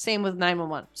 Same with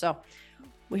 911. So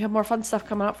we have more fun stuff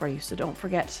coming up for you. So don't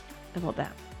forget about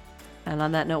that. And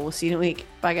on that note, we'll see you in a week.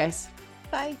 Bye, guys.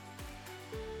 Bye.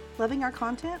 Loving our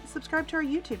content? Subscribe to our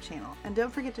YouTube channel and don't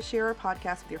forget to share our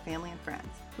podcast with your family and friends.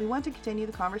 We want to continue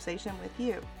the conversation with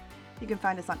you. You can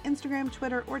find us on Instagram,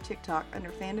 Twitter, or TikTok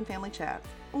under Fandom Family Chats,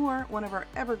 or one of our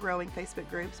ever-growing Facebook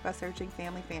groups by searching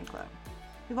Family Fan Club.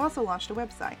 We've also launched a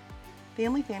website,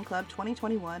 Family Fan Club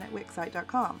 2021 at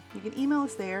wixsite.com. You can email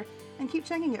us there and keep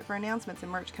checking it for announcements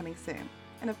and merch coming soon.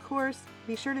 And of course,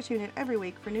 be sure to tune in every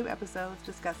week for new episodes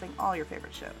discussing all your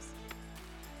favorite shows.